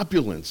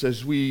opulence,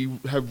 as we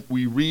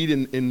read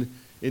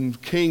in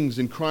Kings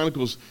and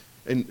Chronicles,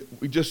 and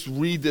we just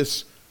read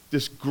this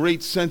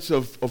great sense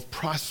of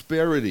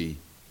prosperity,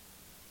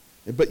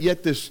 but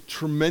yet this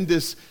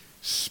tremendous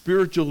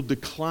spiritual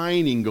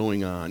declining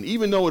going on.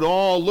 Even though it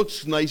all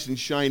looks nice and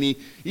shiny,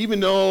 even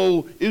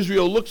though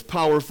Israel looks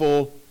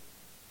powerful,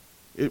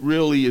 it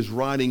really is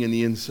rotting in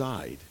the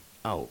inside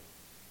out.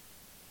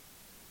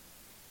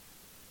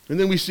 And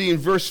then we see in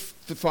verse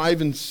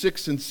 5 and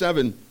 6 and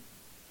 7,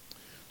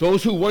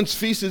 those who once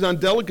feasted on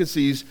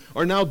delicacies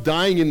are now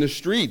dying in the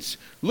streets.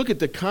 Look at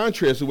the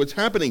contrast of what's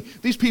happening.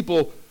 These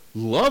people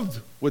loved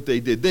what they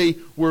did. They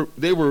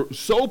were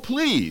so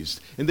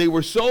pleased, and they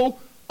were so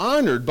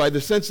honored by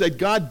the sense that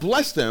God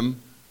blessed them,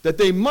 that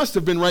they must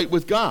have been right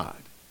with God.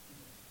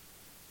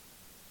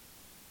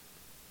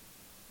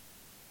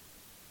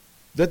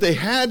 That they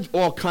had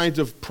all kinds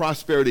of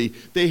prosperity.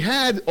 They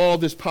had all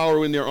this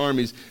power in their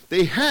armies.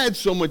 They had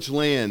so much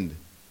land.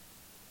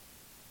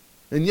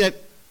 And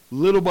yet,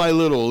 little by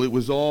little, it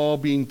was all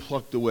being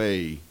plucked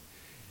away.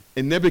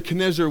 And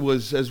Nebuchadnezzar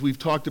was, as we've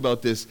talked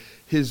about this,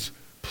 his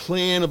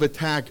plan of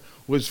attack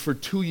was for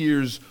 2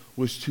 years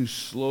was to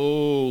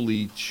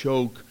slowly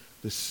choke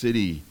the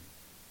city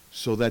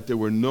so that there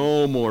was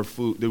no more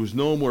food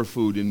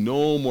and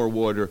no more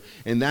water.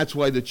 And that's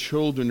why the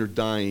children are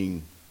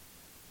dying.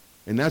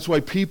 And that's why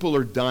people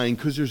are dying,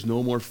 because there's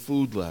no more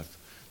food left.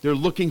 They're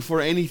looking for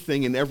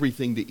anything and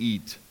everything to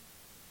eat.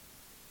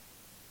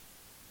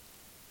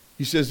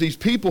 He says these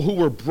people who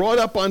were brought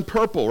up on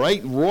purple,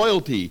 right?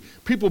 Royalty.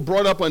 People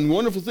brought up on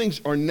wonderful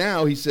things are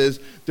now, he says,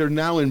 they're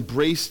now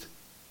embraced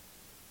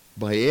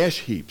by ash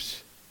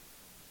heaps.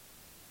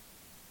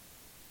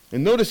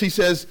 And notice he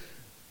says,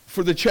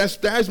 for the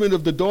chastisement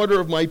of the daughter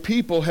of my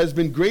people has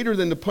been greater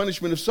than the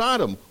punishment of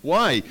Sodom.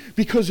 Why?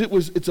 Because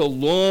it's a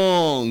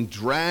long,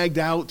 dragged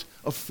out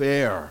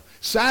affair.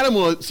 Sodom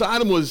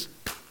was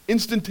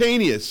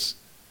instantaneous,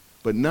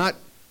 but not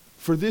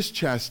for this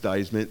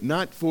chastisement,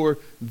 not for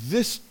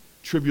this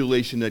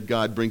tribulation that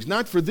God brings,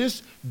 not for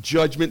this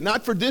judgment,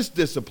 not for this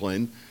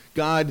discipline.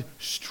 God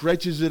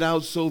stretches it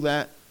out so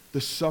that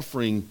the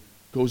suffering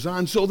goes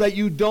on, so that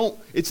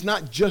it's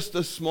not just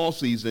a small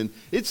season.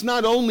 It's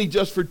not only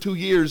just for 2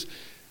 years.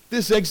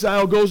 This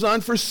exile goes on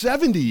for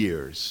 70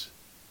 years.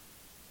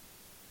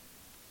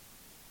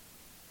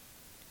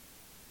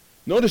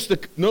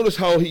 Notice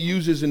how he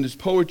uses in his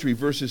poetry,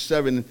 verses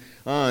 7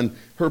 on,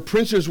 her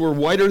princes were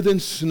whiter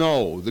than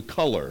snow, the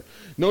color.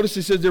 Notice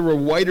he says they were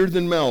whiter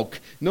than milk.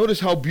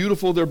 Notice how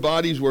beautiful their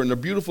bodies were, and how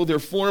beautiful their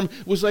form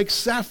was like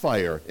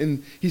sapphire.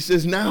 And he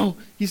says now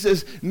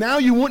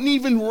you wouldn't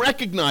even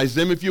recognize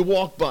them if you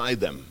walked by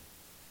them.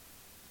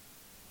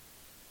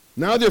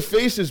 Now their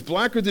face is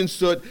blacker than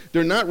soot.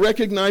 They're not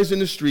recognized in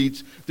the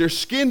streets. Their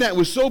skin that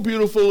was so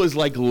beautiful is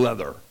like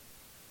leather.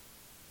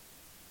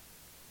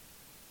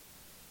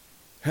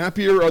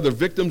 Happier are the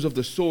victims of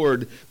the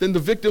sword than the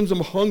victims of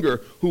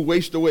hunger who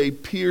waste away,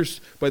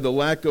 pierced by the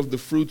lack of the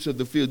fruits of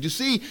the field. You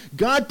see,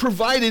 God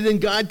provided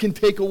and God can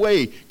take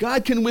away.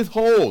 God can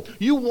withhold.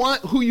 You want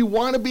who you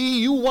want to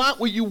be, you want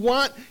what you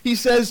want, he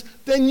says,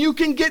 then you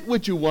can get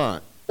what you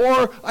want.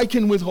 Or I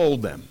can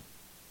withhold them.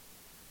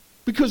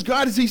 Because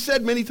God, as he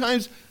said many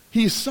times,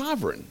 he is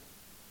sovereign.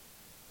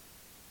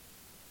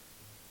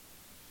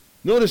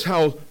 Notice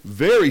how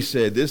very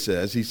sad this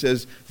is. He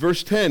says,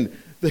 verse 10,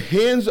 the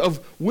hands of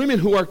women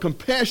who are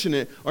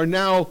compassionate are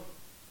now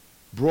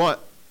brought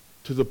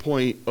to the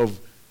point of,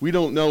 we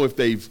don't know if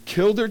they've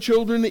killed their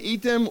children to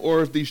eat them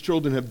or if these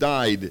children have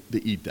died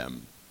to eat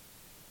them.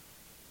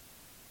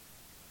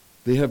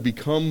 They have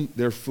become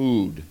their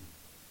food.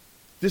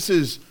 This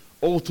is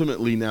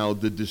ultimately now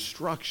the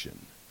destruction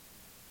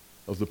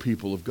of the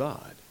people of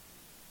God.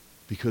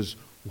 Because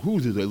who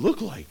do they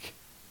look like?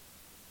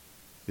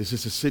 Is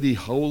this a city,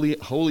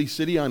 holy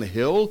city on a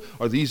hill?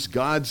 Are these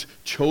God's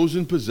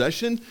chosen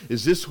possession?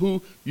 Is this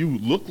who you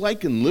look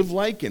like and live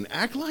like and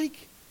act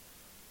like?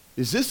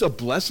 Is this a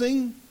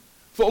blessing?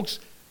 Folks,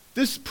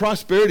 this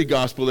prosperity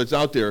gospel that's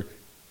out there,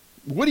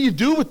 what do you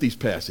do with these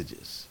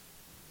passages?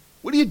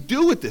 What do you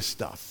do with this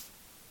stuff?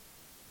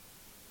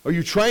 Are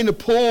you trying to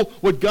pull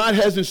what God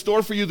has in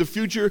store for you, the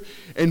future,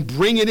 and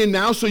bring it in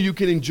now so you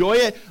can enjoy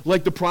it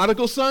like the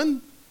prodigal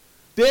son?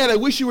 Dad, I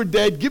wish you were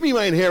dead. Give me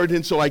my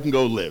inheritance so I can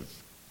go live.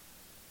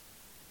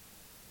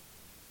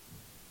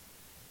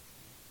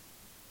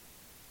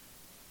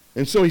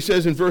 And so he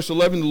says in verse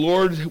 11, the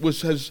Lord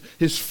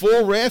his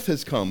full wrath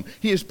has come.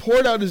 He has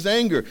poured out his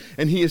anger,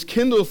 and he has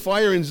kindled a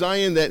fire in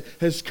Zion that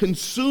has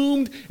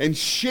consumed and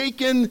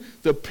shaken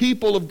the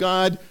people of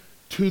God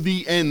to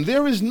the end.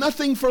 There is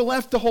nothing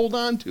left to hold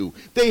on to.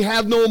 They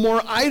have no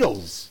more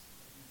idols.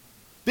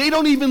 They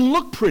don't even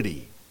look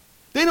pretty.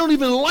 They don't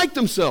even like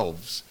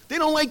themselves. They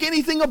don't like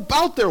anything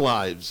about their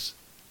lives.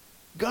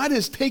 God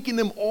has taken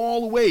them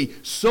all away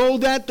so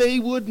that they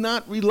would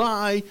not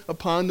rely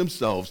upon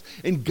themselves.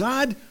 And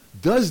God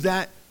does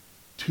that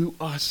to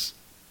us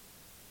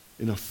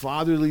in a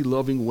fatherly,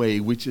 loving way,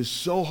 which is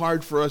so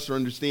hard for us to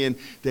understand,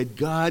 that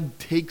God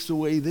takes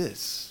away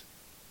this.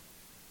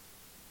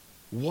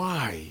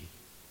 Why?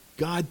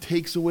 God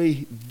takes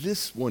away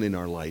this one in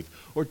our life,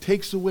 or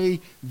takes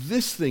away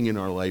this thing in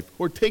our life,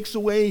 or takes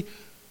away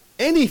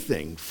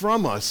anything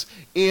from us.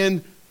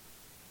 And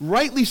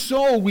rightly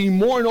so, we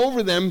mourn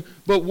over them,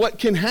 but what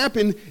can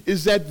happen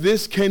is that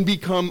this can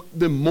become,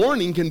 the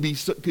mourning can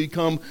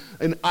become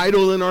an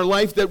idol in our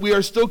life, that we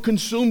are still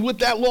consumed with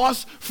that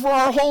loss for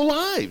our whole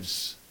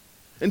lives.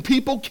 And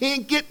people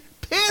can't get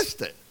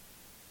past it.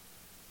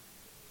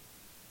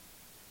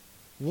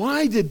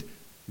 Why did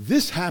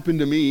this happen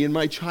to me in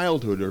my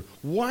childhood? Or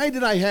why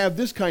did I have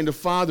this kind of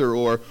father?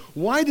 Or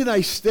why did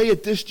I stay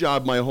at this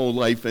job my whole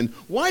life? And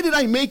why did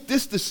I make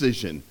this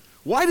decision?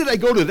 Why did I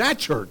go to that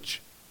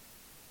church?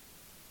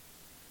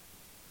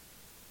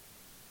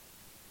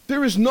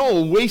 There is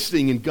no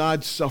wasting in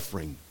God's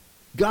suffering.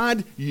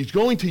 God is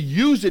going to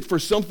use it for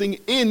something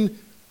in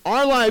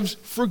our lives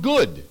for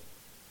good,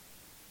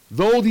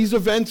 though these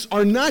events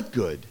are not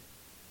good.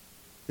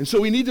 And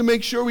so we need to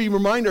make sure we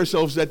remind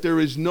ourselves that there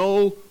is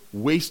no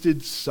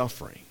wasted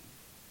suffering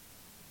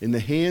in the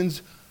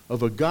hands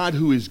of a God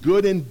who is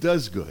good and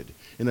does good,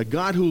 and a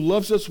God who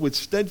loves us with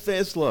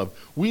steadfast love.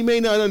 We may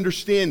not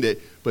understand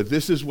it, but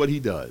this is what he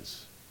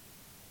does.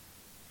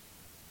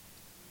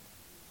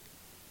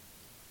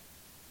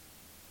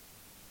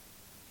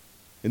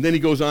 And then he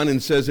goes on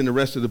and says in the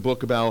rest of the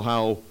book about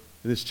how,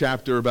 in this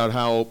chapter, about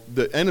how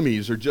the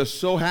enemies are just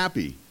so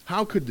happy.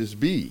 How could this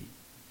be?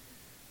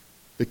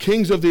 The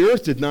kings of the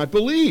earth did not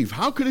believe.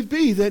 How could it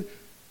be that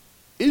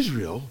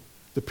Israel,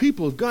 the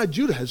people of God,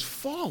 Judah, has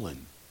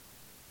fallen?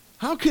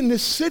 How can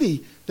this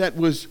city that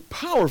was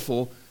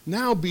powerful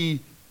now be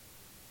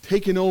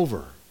taken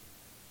over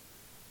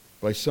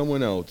by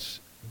someone else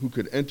who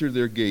could enter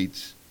their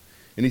gates?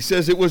 And he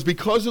says it was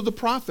because of the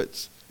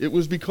prophets. It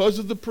was because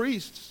of the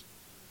priests.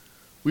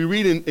 We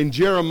read in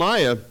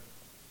Jeremiah,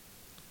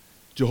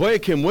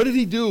 Jehoiakim, what did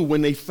he do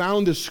when they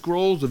found the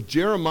scrolls of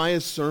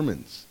Jeremiah's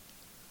sermons?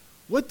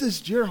 What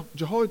does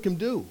Jehoiakim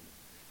do?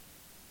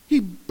 He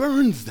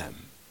burns them.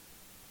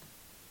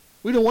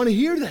 We don't want to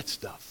hear that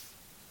stuff.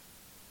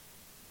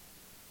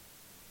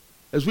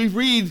 As we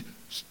read,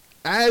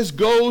 as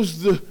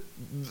goes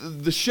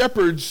the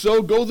shepherd,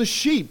 so go the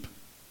sheep.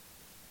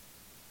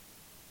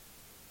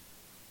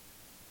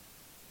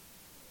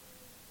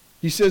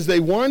 He says they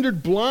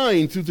wandered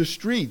blind through the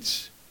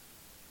streets.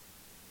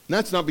 And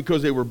that's not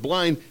because they were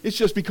blind. It's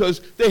just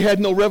because they had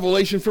no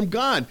revelation from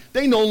God.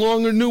 They no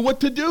longer knew what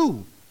to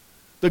do.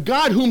 The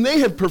God whom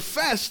they have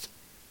professed,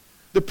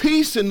 the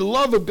peace and the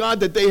love of God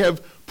that they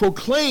have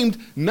proclaimed,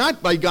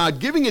 not by God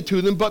giving it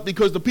to them, but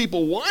because the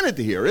people wanted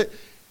to hear it,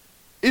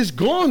 is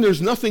gone.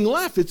 There's nothing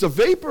left. It's a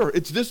vapor.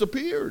 It's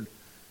disappeared.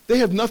 They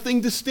have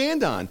nothing to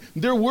stand on.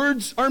 Their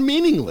words are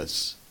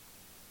meaningless.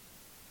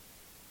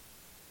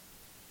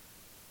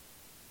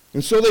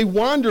 And so they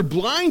wander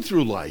blind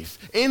through life,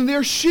 and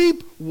their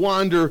sheep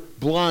wander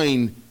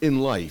blind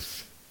in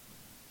life.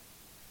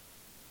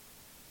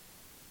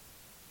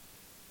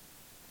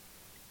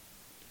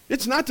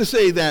 It's not to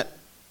say that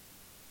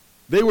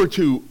they were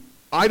to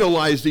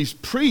idolize these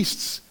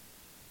priests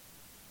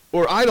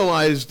or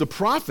idolize the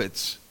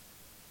prophets.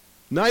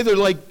 Neither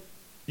like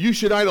you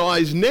should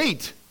idolize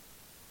Nate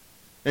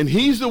And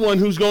he's the one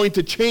who's going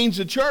to change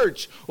the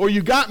church. Or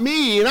you got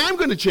me, and I'm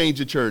going to change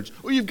the church.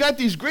 Or you've got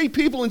these great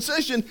people in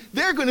session.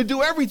 They're going to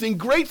do everything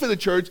great for the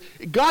church.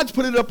 God's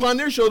put it upon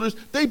their shoulders.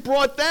 They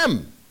brought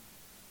them.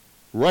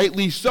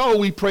 Rightly so,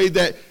 we pray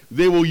that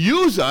they will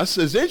use us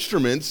as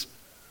instruments,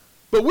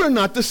 but we're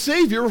not the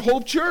Savior of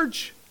Hope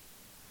Church.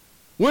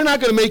 We're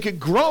not going to make it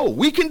grow.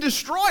 We can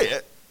destroy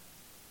it,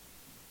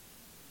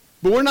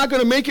 but we're not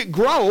going to make it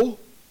grow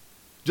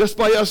just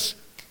by us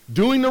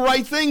doing the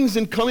right things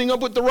and coming up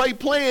with the right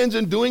plans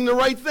and doing the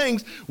right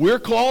things. We're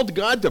called,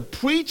 God, to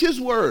preach his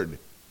word.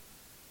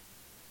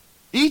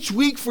 Each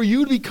week for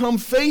you to become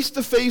face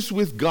to face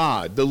with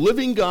God, the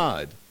living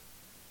God.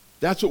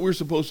 That's what we're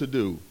supposed to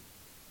do.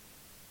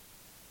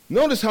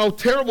 Notice how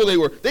terrible they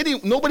were.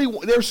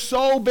 They're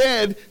so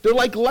bad, they're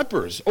like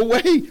lepers.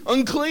 Away,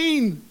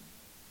 unclean.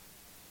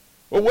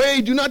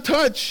 Away, do not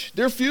touch.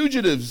 They're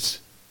fugitives.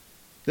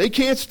 They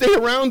can't stay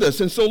around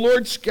us. And so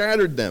Lord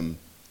scattered them.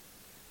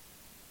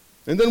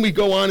 And then we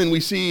go on and we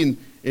see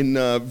in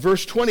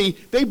verse 20,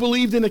 they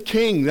believed in a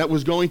king that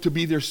was going to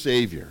be their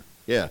Savior.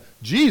 Yeah,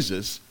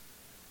 Jesus,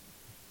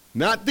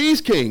 not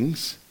these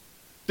kings.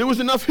 There was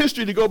enough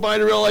history to go by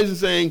to realize and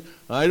saying,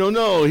 I don't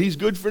know, he's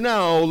good for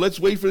now. Let's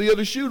wait for the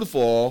other shoe to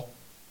fall.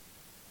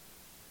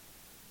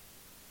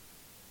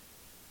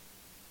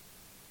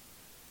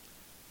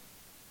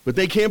 But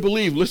they can't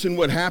believe. Listen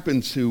what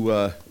happens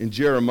to, in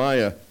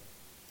Jeremiah,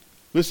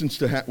 listen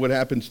to what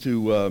happens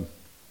to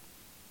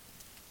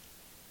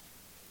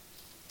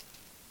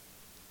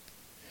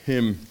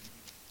him.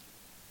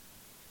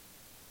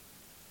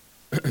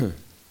 Let's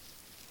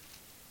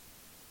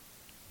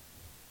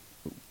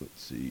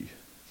see.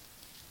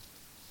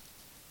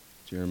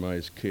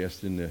 Jeremiah's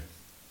cast in the...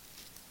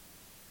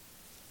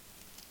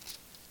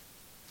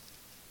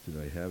 Did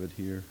I have it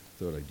here?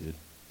 I thought I did.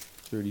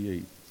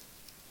 38.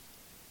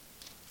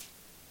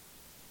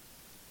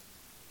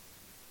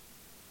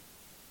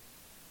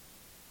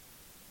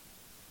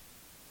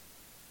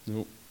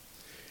 Nope.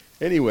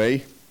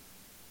 Anyway.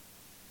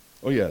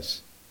 Oh,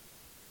 yes.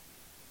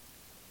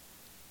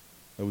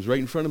 It was right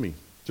in front of me.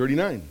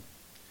 39.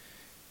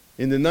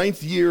 In the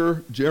 9th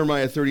year,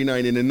 Jeremiah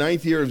 39, in the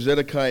 9th year of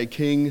Zedekiah,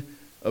 king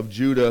of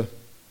Judah,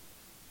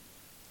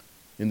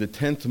 in the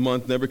 10th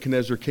month,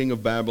 Nebuchadnezzar, king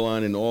of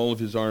Babylon, and all of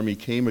his army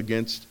came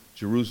against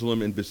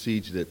Jerusalem and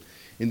besieged it.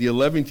 In the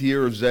 11th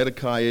year of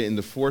Zedekiah, in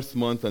the 4th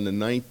month, on the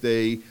 9th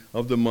day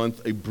of the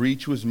month, a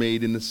breach was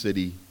made in the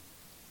city.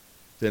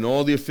 Then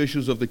all the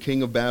officials of the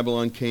king of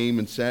Babylon came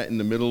and sat in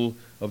the middle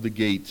of the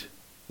gate.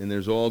 And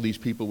there's all these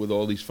people with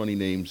all these funny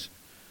names,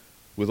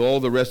 with all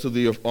the rest of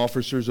the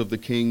officers of the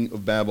king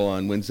of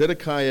Babylon. When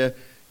Zedekiah,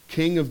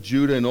 king of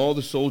Judah, and all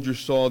the soldiers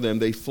saw them,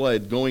 they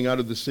fled, going out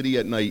of the city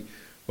at night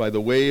by the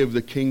way of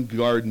the king's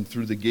garden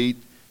through the gate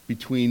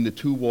between the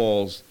two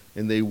walls,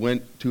 and they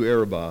went to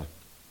Arabah.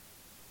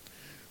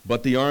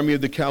 But the army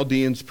of the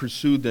Chaldeans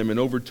pursued them and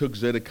overtook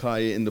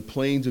Zedekiah in the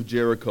plains of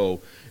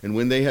Jericho. And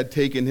when they had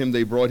taken him,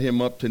 they brought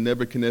him up to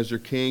Nebuchadnezzar,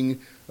 king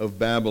of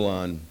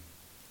Babylon,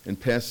 and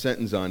passed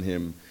sentence on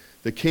him.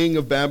 The king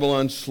of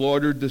Babylon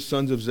slaughtered the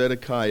sons of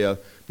Zedekiah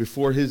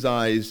before his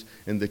eyes,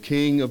 and the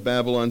king of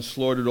Babylon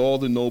slaughtered all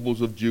the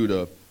nobles of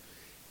Judah.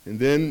 And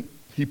then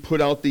he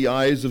put out the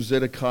eyes of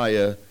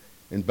Zedekiah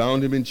and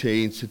bound him in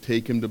chains to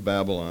take him to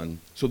Babylon.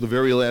 So the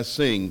very last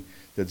thing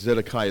that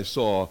Zedekiah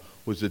saw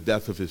was the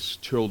death of his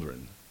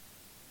children.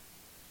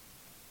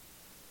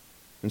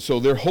 And so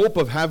their hope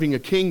of having a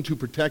king to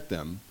protect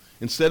them,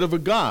 instead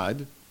of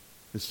God,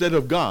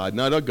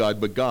 not a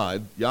God, but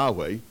God,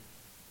 Yahweh.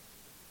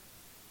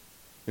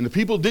 And the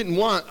people didn't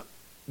want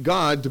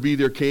God to be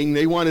their king.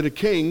 They wanted a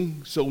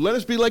king. So let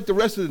us be like the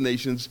rest of the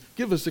nations.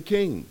 Give us a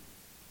king.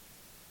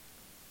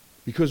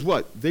 Because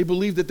what? They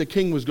believed that the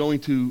king was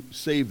going to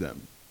save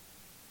them.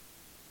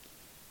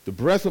 The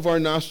breath of our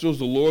nostrils,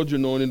 the Lord's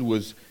anointed,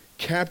 was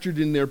captured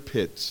in their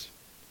pits,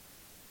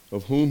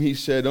 of whom he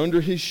said,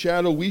 under his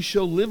shadow we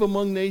shall live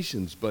among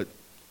nations. But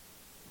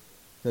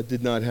that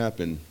did not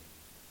happen.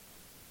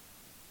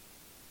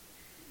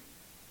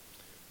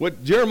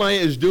 What Jeremiah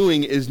is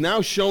doing is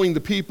now showing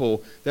the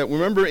people that,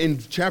 remember in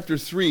chapter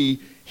 3,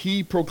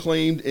 he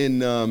proclaimed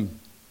in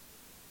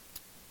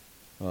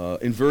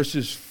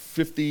verses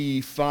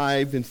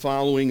 55 and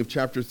following of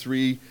chapter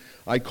 3,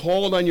 I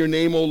called on your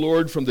name, O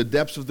Lord, from the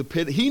depths of the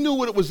pit. He knew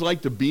what it was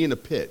like to be in a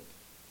pit.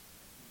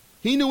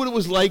 He knew what it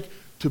was like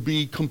to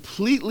be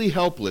completely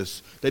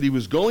helpless, that he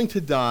was going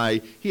to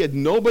die. He had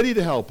nobody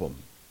to help him.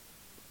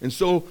 And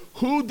so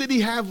who did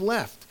he have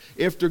left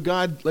after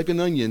God, like an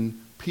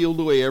onion, peeled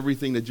away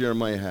everything that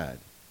Jeremiah had?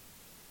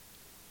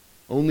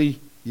 Only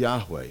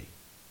Yahweh,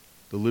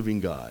 the living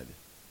God.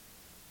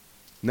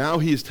 Now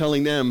he is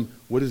telling them,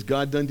 what has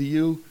God done to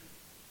you?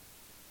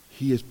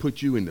 He has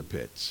put you in the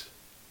pits.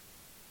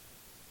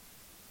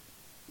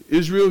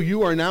 Israel,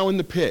 you are now in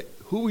the pit.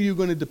 Who are you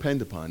going to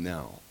depend upon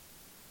now?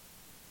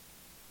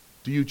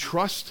 Do you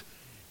trust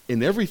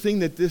in everything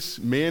that this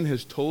man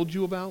has told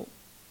you about?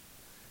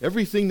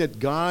 Everything that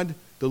God,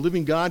 the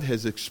living God,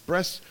 has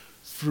expressed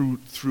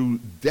through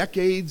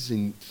decades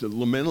and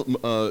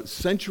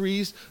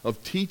centuries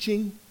of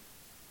teaching?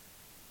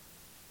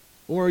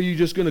 Or are you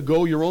just going to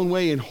go your own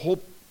way and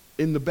hope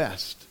in the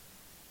best?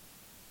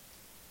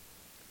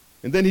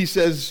 And then he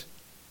says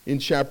back in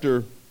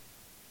chapter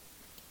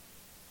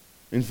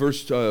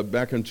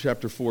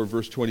 4,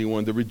 verse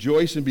 21, "To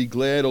rejoice and be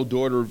glad, O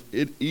daughter of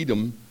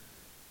Edom,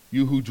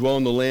 you who dwell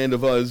in the land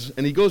of Uz."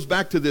 And he goes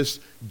back to this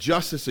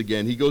justice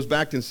again. He goes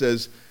back and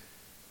says,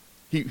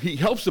 he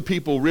helps the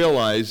people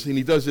realize, and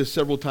he does this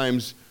several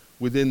times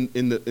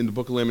in the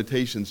book of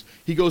Lamentations.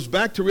 He goes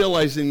back to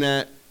realizing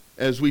that,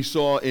 as we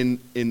saw in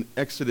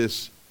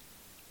Exodus,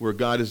 where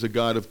God is a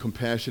God of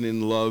compassion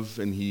and love,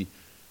 and he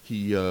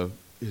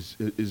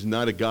is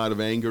not a God of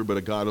anger, but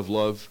a God of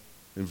love,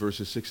 in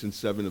verses 6 and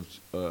 7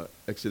 of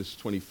Exodus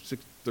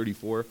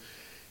 26:34.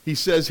 He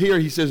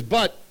says,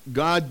 but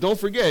God, don't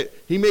forget,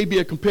 he may be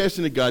a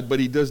compassionate God, but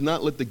he does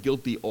not let the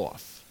guilty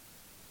off.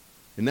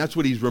 And that's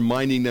what he's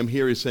reminding them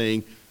here, is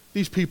saying,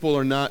 these people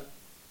are not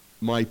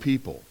my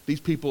people. These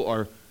people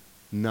are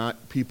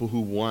not people who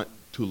want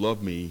to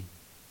love me,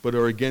 but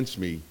are against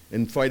me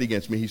and fight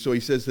against me. So he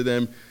says to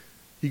them,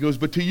 he goes,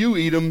 but to you,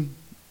 Edom,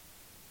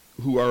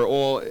 who are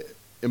all,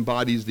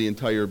 embodies the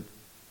entire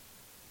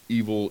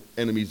evil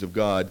enemies of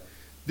God,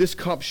 this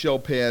cup shall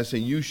pass,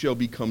 and you shall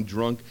become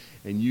drunk,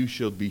 and you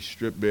shall be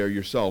stripped bare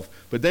yourself.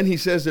 But then he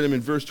says to them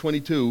in verse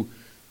 22,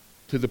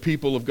 to the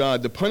people of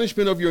God, the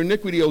punishment of your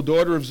iniquity, O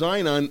daughter of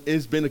Zion,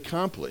 has been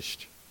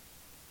accomplished.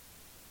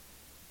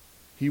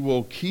 He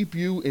will keep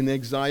you in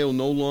exile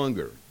no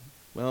longer.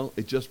 Well,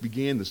 it just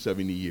began the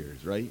 70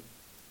 years, right?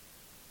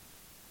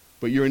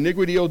 But your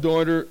iniquity, O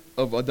daughter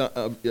of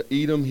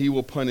Edom, he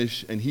will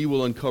punish, and he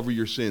will uncover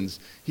your sins.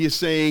 He is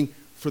saying,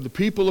 for the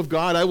people of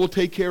God, I will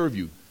take care of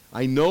you.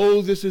 I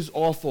know this is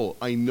awful.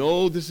 I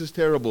know this is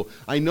terrible.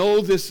 I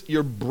know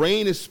your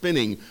brain is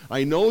spinning.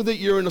 I know that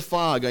you're in a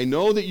fog. I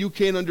know that you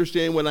can't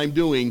understand what I'm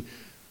doing,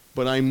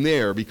 but I'm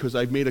there because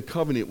I've made a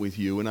covenant with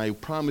you, and I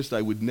promised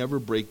I would never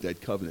break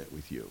that covenant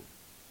with you.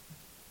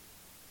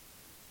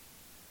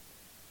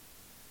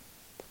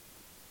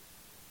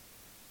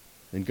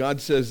 And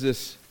God says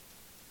this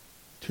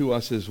to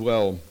us as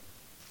well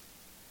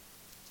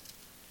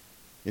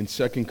in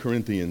 2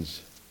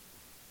 Corinthians.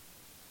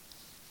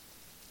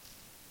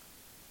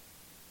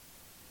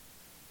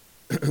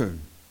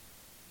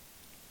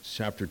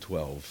 Chapter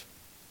 12.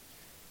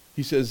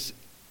 He says,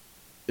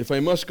 if I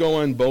must go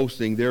on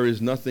boasting, there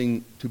is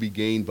nothing to be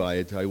gained by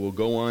it. I will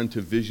go on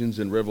to visions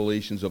and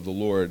revelations of the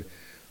Lord.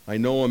 I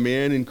know a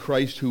man in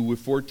Christ who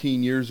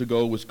 14 years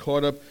ago was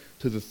caught up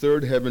to the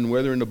third heaven,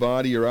 whether in the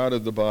body or out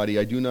of the body,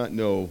 I do not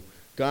know.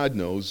 God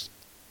knows.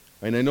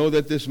 And I know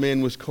that this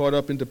man was caught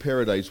up into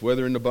paradise,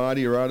 whether in the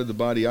body or out of the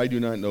body, I do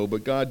not know,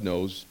 but God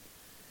knows.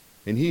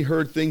 And he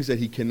heard things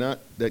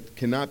that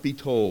cannot be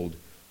told,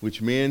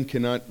 which man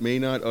may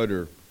not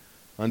utter.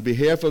 On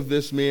behalf of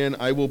this man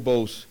I will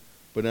boast,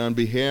 but on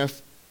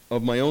behalf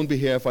of my own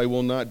behalf I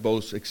will not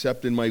boast,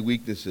 except in my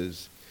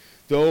weaknesses.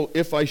 Though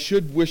if I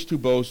should wish to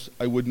boast,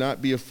 I would not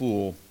be a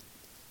fool.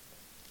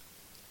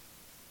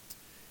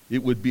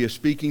 It would be a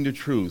speaking the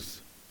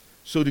truth.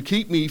 So to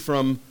keep me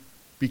from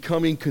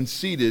becoming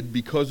conceited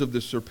because of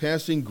the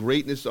surpassing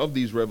greatness of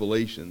these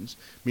revelations,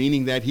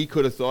 meaning that he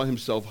could have thought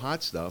himself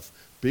hot stuff,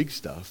 big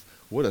stuff,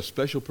 what a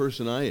special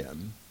person I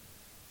am.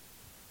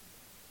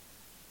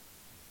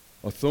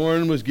 A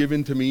thorn was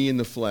given to me in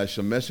the flesh,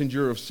 a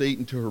messenger of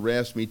Satan to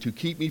harass me, to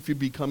keep me from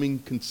becoming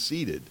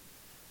conceited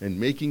and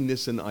making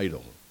this an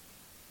idol.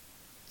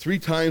 3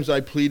 times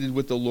I pleaded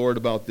with the Lord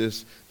about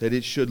this, that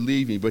it should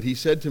leave me. But he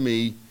said to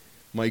me,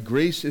 my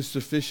grace is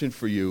sufficient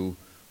for you.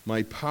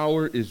 My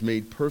power is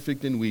made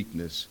perfect in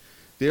weakness.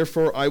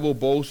 Therefore I will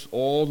boast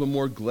all the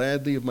more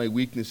gladly of my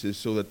weaknesses,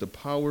 so that the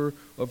power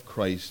of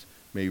Christ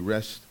may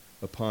rest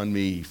upon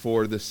me.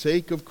 For the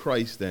sake of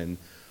Christ, then,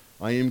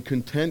 I am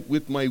content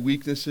with my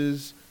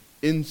weaknesses,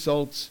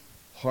 insults,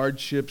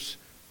 hardships,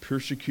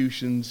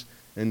 persecutions,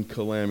 and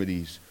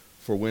calamities.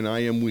 For when I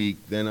am weak,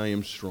 then I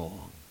am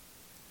strong.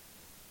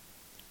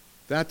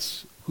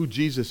 That's who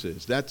Jesus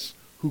is. That's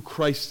who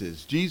Christ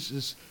is.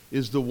 Jesus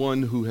is the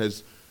one who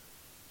has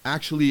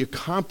actually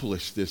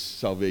accomplished this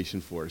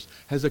salvation for us,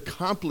 has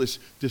accomplished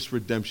this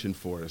redemption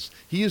for us.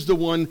 He is the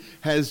one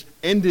has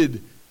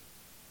ended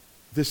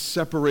this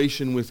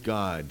separation with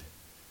God.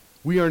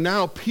 We are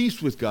now at peace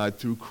with God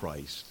through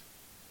Christ.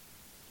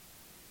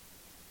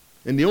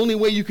 And the only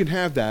way you can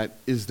have that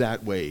is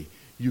that way.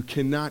 You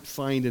cannot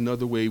find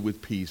another way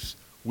with peace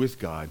with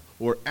God,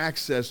 or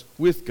access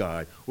with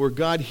God, or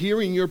God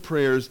hearing your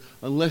prayers,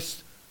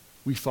 unless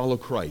we follow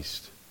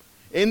Christ.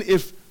 And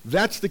if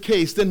that's the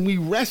case, then we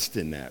rest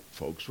in that,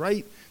 folks,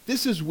 right?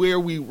 This is where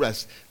we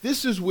rest.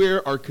 This is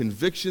where our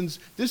convictions,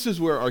 this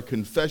is where our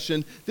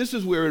confession, this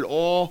is where it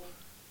all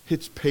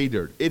hits pay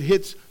dirt. It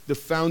hits the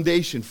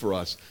foundation for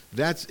us.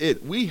 That's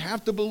it. We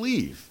have to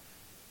believe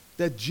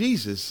that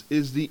Jesus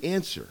is the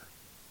answer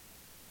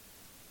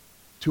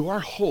to our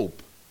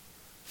hope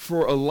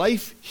for a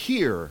life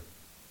here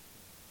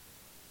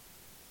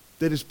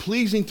that is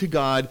pleasing to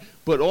God,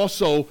 but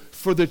also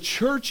for the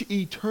church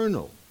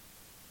eternal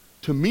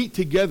to meet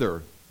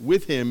together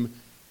with him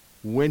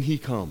when he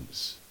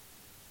comes.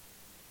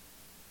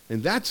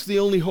 And that's the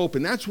only hope.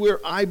 And that's where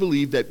I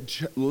believe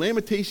that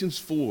Lamentations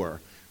 4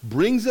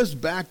 brings us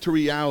back to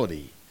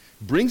reality,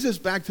 brings us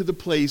back to the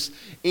place,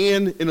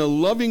 and in a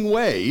loving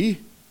way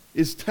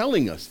is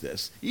telling us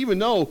this. Even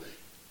though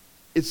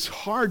it's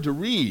hard to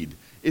read,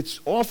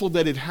 it's awful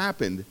that it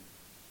happened,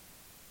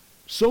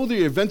 so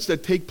the events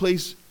that take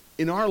place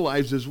in our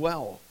lives as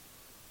well.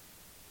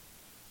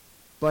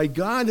 By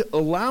God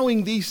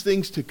allowing these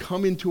things to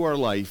come into our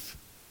life,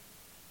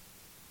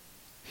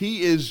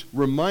 he is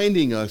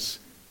reminding us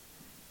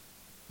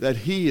that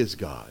he is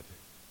God,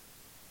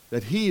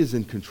 that he is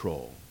in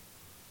control,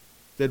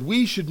 that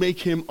we should make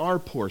him our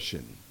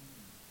portion,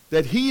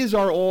 that he is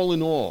our all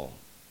in all.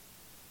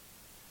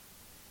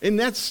 And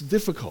that's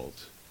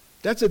difficult.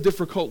 That's a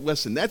difficult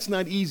lesson. That's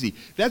not easy.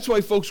 That's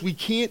why, folks, we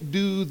can't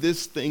do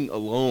this thing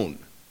alone.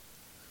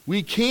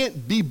 We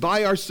can't be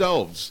by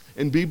ourselves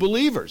and be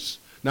believers.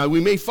 Now, we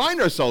may find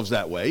ourselves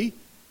that way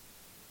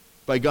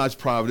by God's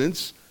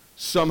providence,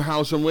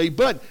 somehow, some way,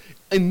 but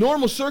in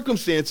normal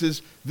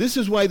circumstances, this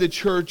is why the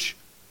church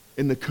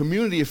and the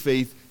community of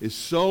faith is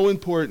so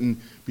important,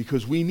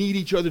 because we need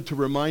each other to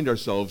remind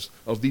ourselves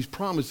of these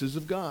promises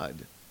of God.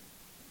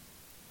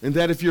 And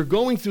that if you're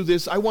going through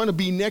this, I want to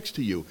be next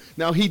to you.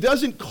 Now, he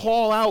doesn't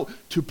call out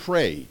to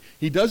pray.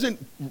 He doesn't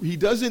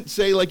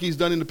say like he's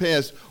done in the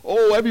past,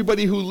 oh,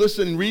 everybody who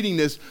listen and reading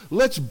this,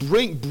 let's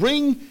bring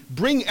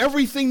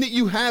everything that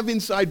you have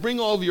inside, bring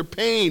all of your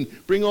pain,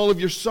 bring all of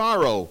your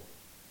sorrow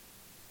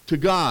to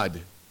God.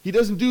 He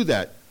doesn't do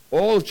that.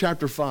 All of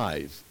chapter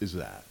 5 is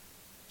that.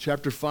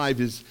 Chapter 5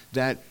 is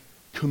that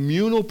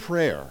communal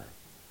prayer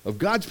of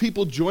God's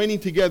people joining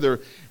together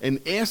and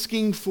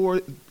asking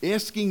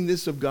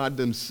this of God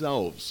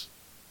themselves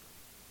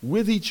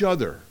with each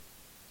other.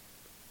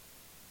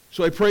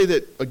 So I pray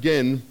that,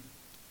 again,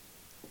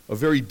 a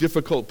very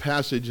difficult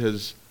passage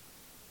has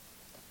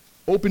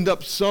opened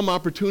up some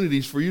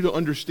opportunities for you to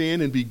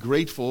understand and be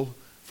grateful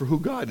for who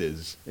God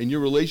is and your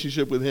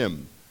relationship with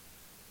him.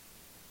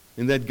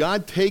 And that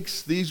God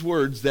takes these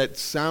words that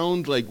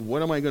sound like,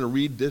 what am I going to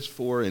read this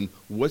for, and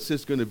what's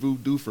this going to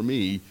do for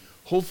me?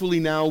 Hopefully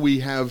now we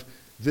have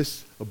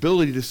this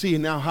ability to see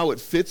now how it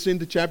fits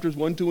into chapters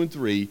 1, 2, and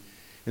 3,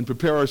 and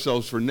prepare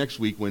ourselves for next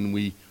week when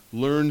we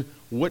learn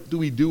what do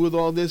we do with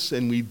all this,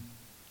 and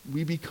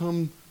we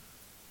become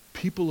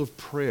people of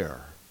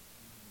prayer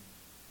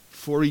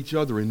for each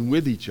other and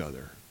with each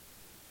other,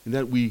 and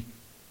that we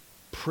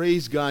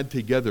praise God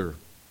together,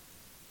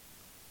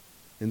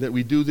 and that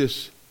we do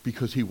this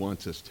because he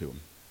wants us to.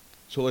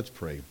 So let's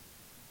pray.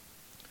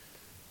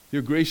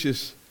 Dear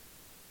gracious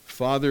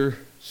Father,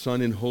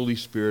 Son, and Holy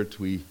Spirit,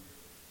 we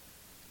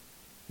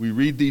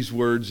read these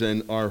words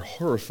and are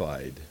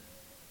horrified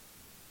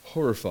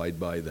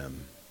by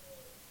them.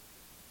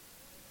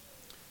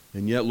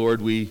 And yet,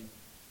 Lord, we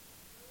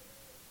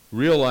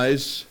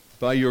realize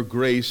by your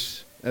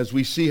grace, as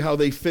we see how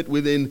they fit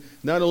within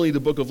not only the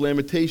book of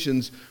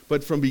Lamentations,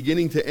 but from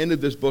beginning to end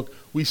of this book,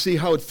 we see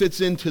how it fits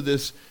into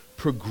this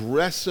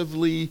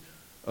progressively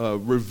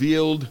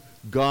revealed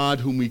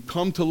God whom we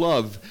come to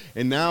love,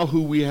 and now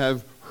who we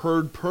have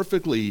heard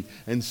perfectly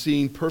and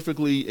seen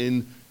perfectly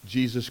in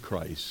Jesus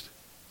Christ.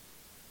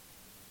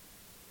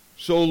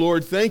 So,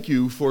 Lord, thank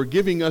you for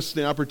giving us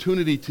the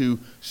opportunity to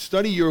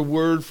study your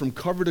word from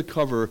cover to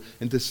cover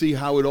and to see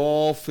how it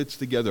all fits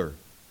together,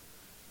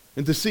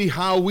 and to see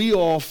how we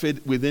all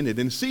fit within it,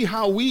 and see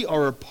how we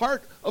are a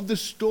part of the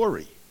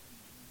story.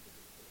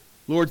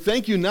 Lord,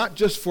 thank you not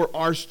just for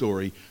our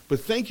story, but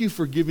thank you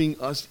for giving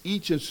us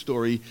each a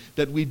story,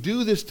 that we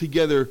do this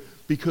together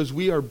because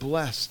we are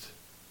blessed.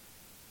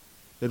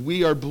 That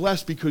we are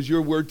blessed because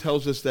your word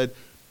tells us that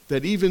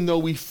even though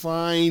we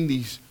find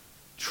these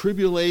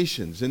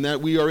tribulations and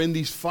that we are in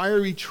these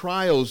fiery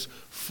trials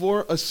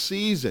for a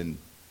season,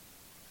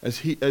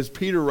 as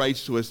Peter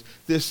writes to us,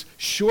 this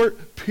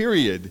short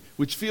period,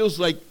 which feels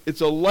like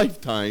it's a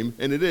lifetime,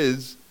 and it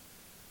is,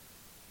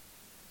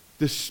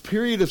 this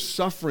period of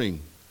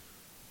suffering,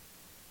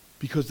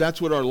 because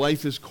that's what our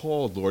life is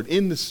called, Lord.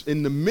 In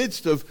the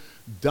midst of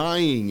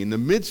dying, in the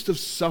midst of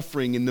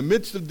suffering, in the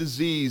midst of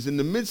disease, in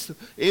the midst of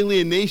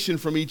alienation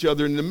from each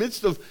other, in the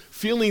midst of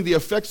feeling the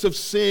effects of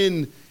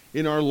sin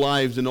in our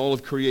lives and all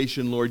of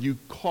creation, Lord, you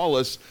call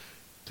us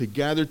to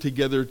gather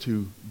together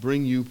to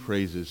bring you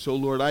praises. So,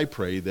 Lord, I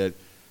pray that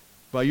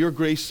by your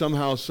grace,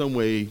 somehow, some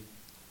way,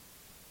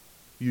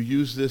 you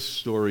use this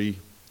story,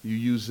 you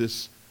use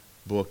this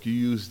book, you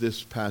use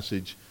this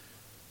passage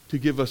to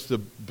give us the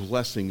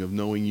blessing of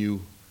knowing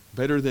you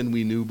better than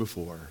we knew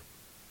before.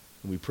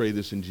 And we pray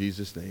this in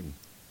Jesus' name.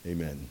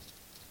 Amen.